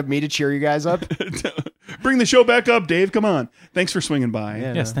 You're looking at me to cheer you guys up? Bring the show back up, Dave. Come on. Thanks for swinging by.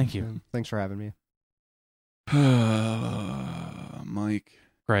 Yeah, yes, thank you. Thanks for having me. Mike.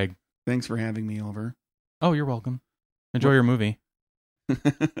 Greg. Thanks for having me over. Oh, you're welcome. Enjoy your movie.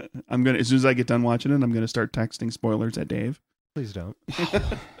 I'm gonna, as soon as I get done watching it, I'm gonna start texting spoilers at Dave. Please don't.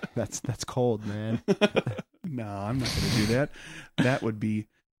 That's cold, man. No, I'm not gonna do that. That would be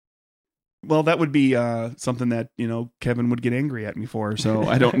something that, Kevin would get angry at me for. So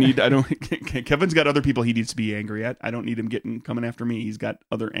Kevin's got other people he needs to be angry at. I don't need him coming after me. He's got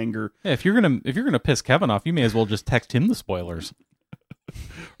other anger. Yeah, if you're gonna piss Kevin off, you may as well just text him the spoilers.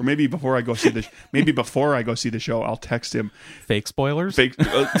 Or maybe before I go see the show, I'll text him fake spoilers.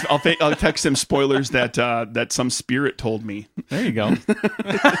 I'll text him spoilers that some spirit told me. There you go.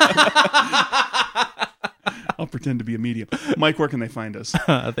 I'll pretend to be a medium. Mike, where can they find us?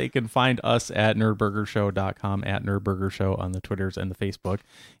 They can find us at nerdburgershow.com, at nerdburgershow on the Twitters and the Facebook.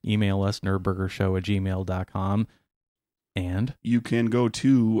 Email us, nerdburgershow@gmail.com. And you can go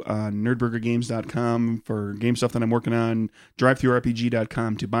to nerdburgergames.com for game stuff that I'm working on,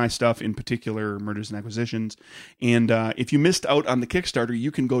 drivethrurpg.com to buy stuff, in particular Murders and Acquisitions. And if you missed out on the Kickstarter, you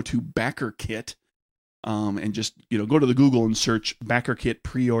can go to BackerKit and just go to the Google and search BackerKit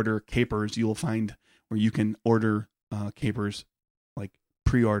pre-order capers. You'll find where you can order capers, like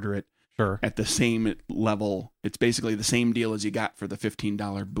pre-order it. Sure. At the same level. It's basically the same deal as you got for the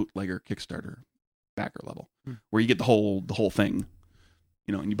 $15 bootlegger Kickstarter backer level, where you get the whole thing,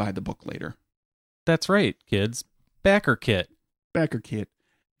 and you buy the book later. That's right, kids. BackerKit.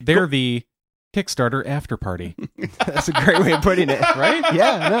 They're the Kickstarter after party. That's a great way of putting it, right?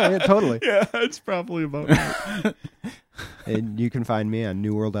 Yeah, totally. Yeah, it's probably about right. And you can find me on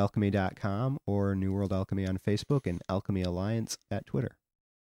newworldalchemy.com or New World Alchemy on Facebook and Alchemy Alliance at Twitter.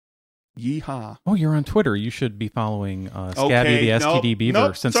 Yeehaw. Oh, you're on Twitter. You should be following Scabby the STD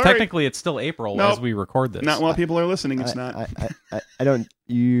Beaver, since technically it's still April as we record this. Not while people are listening, it's not. I don't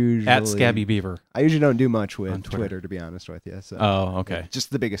usually... At Scabby Beaver. I usually don't do much with Twitter, to be honest with you. So, oh, okay.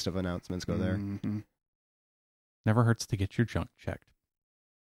 Just the biggest of announcements go there. Mm-hmm. Never hurts to get your junk checked.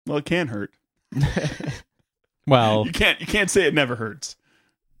 Well, it can hurt. Well... You can't say it never hurts.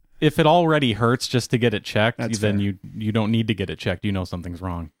 If it already hurts just to get it checked, That's then fair. you don't need to get it checked. You know something's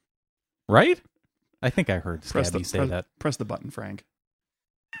wrong. Right? I think I heard Scabby say that. Press the button, Frank.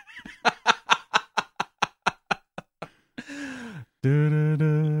 That's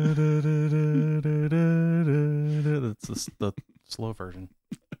the slow version.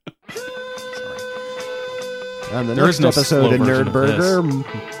 On the There next is no episode slow of version of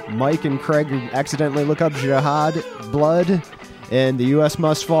Nerdburger, Mike and Craig accidentally look up jihad, blood, and the U.S.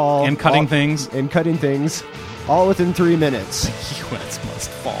 must fall. And cutting things. And cutting things, all within 3 minutes. The U.S. must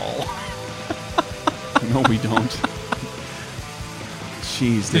fall. No, we don't.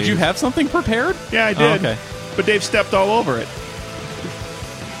 Jeez, Did Dave. you have something prepared? Yeah, I did. Oh, okay. But Dave stepped all over it.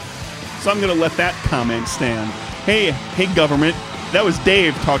 So I'm going to let that comment stand. Hey, government. That was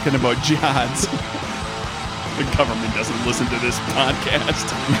Dave talking about jihads. The government doesn't listen to this podcast.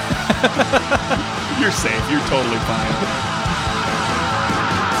 You're safe. You're totally fine.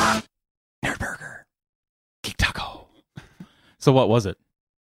 Nerdburger. Geek Taco. So what was it?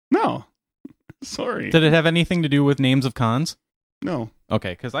 No. Sorry. Did it have anything to do with names of cons? No.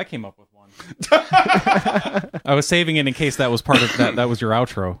 Okay, because I came up with one. I was saving it in case that was part of that. That was your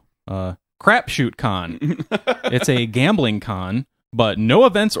outro. Crapshoot Con. It's a gambling con, but no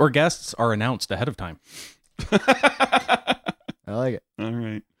events or guests are announced ahead of time. I like it. All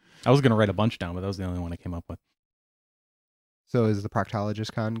right. I was going to write a bunch down, but that was the only one I came up with. So is the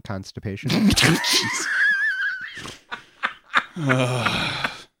proctologist con constipation?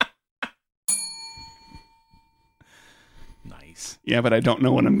 Nice. Yeah, but I don't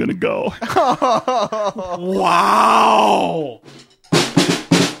know when I'm going to go. Wow!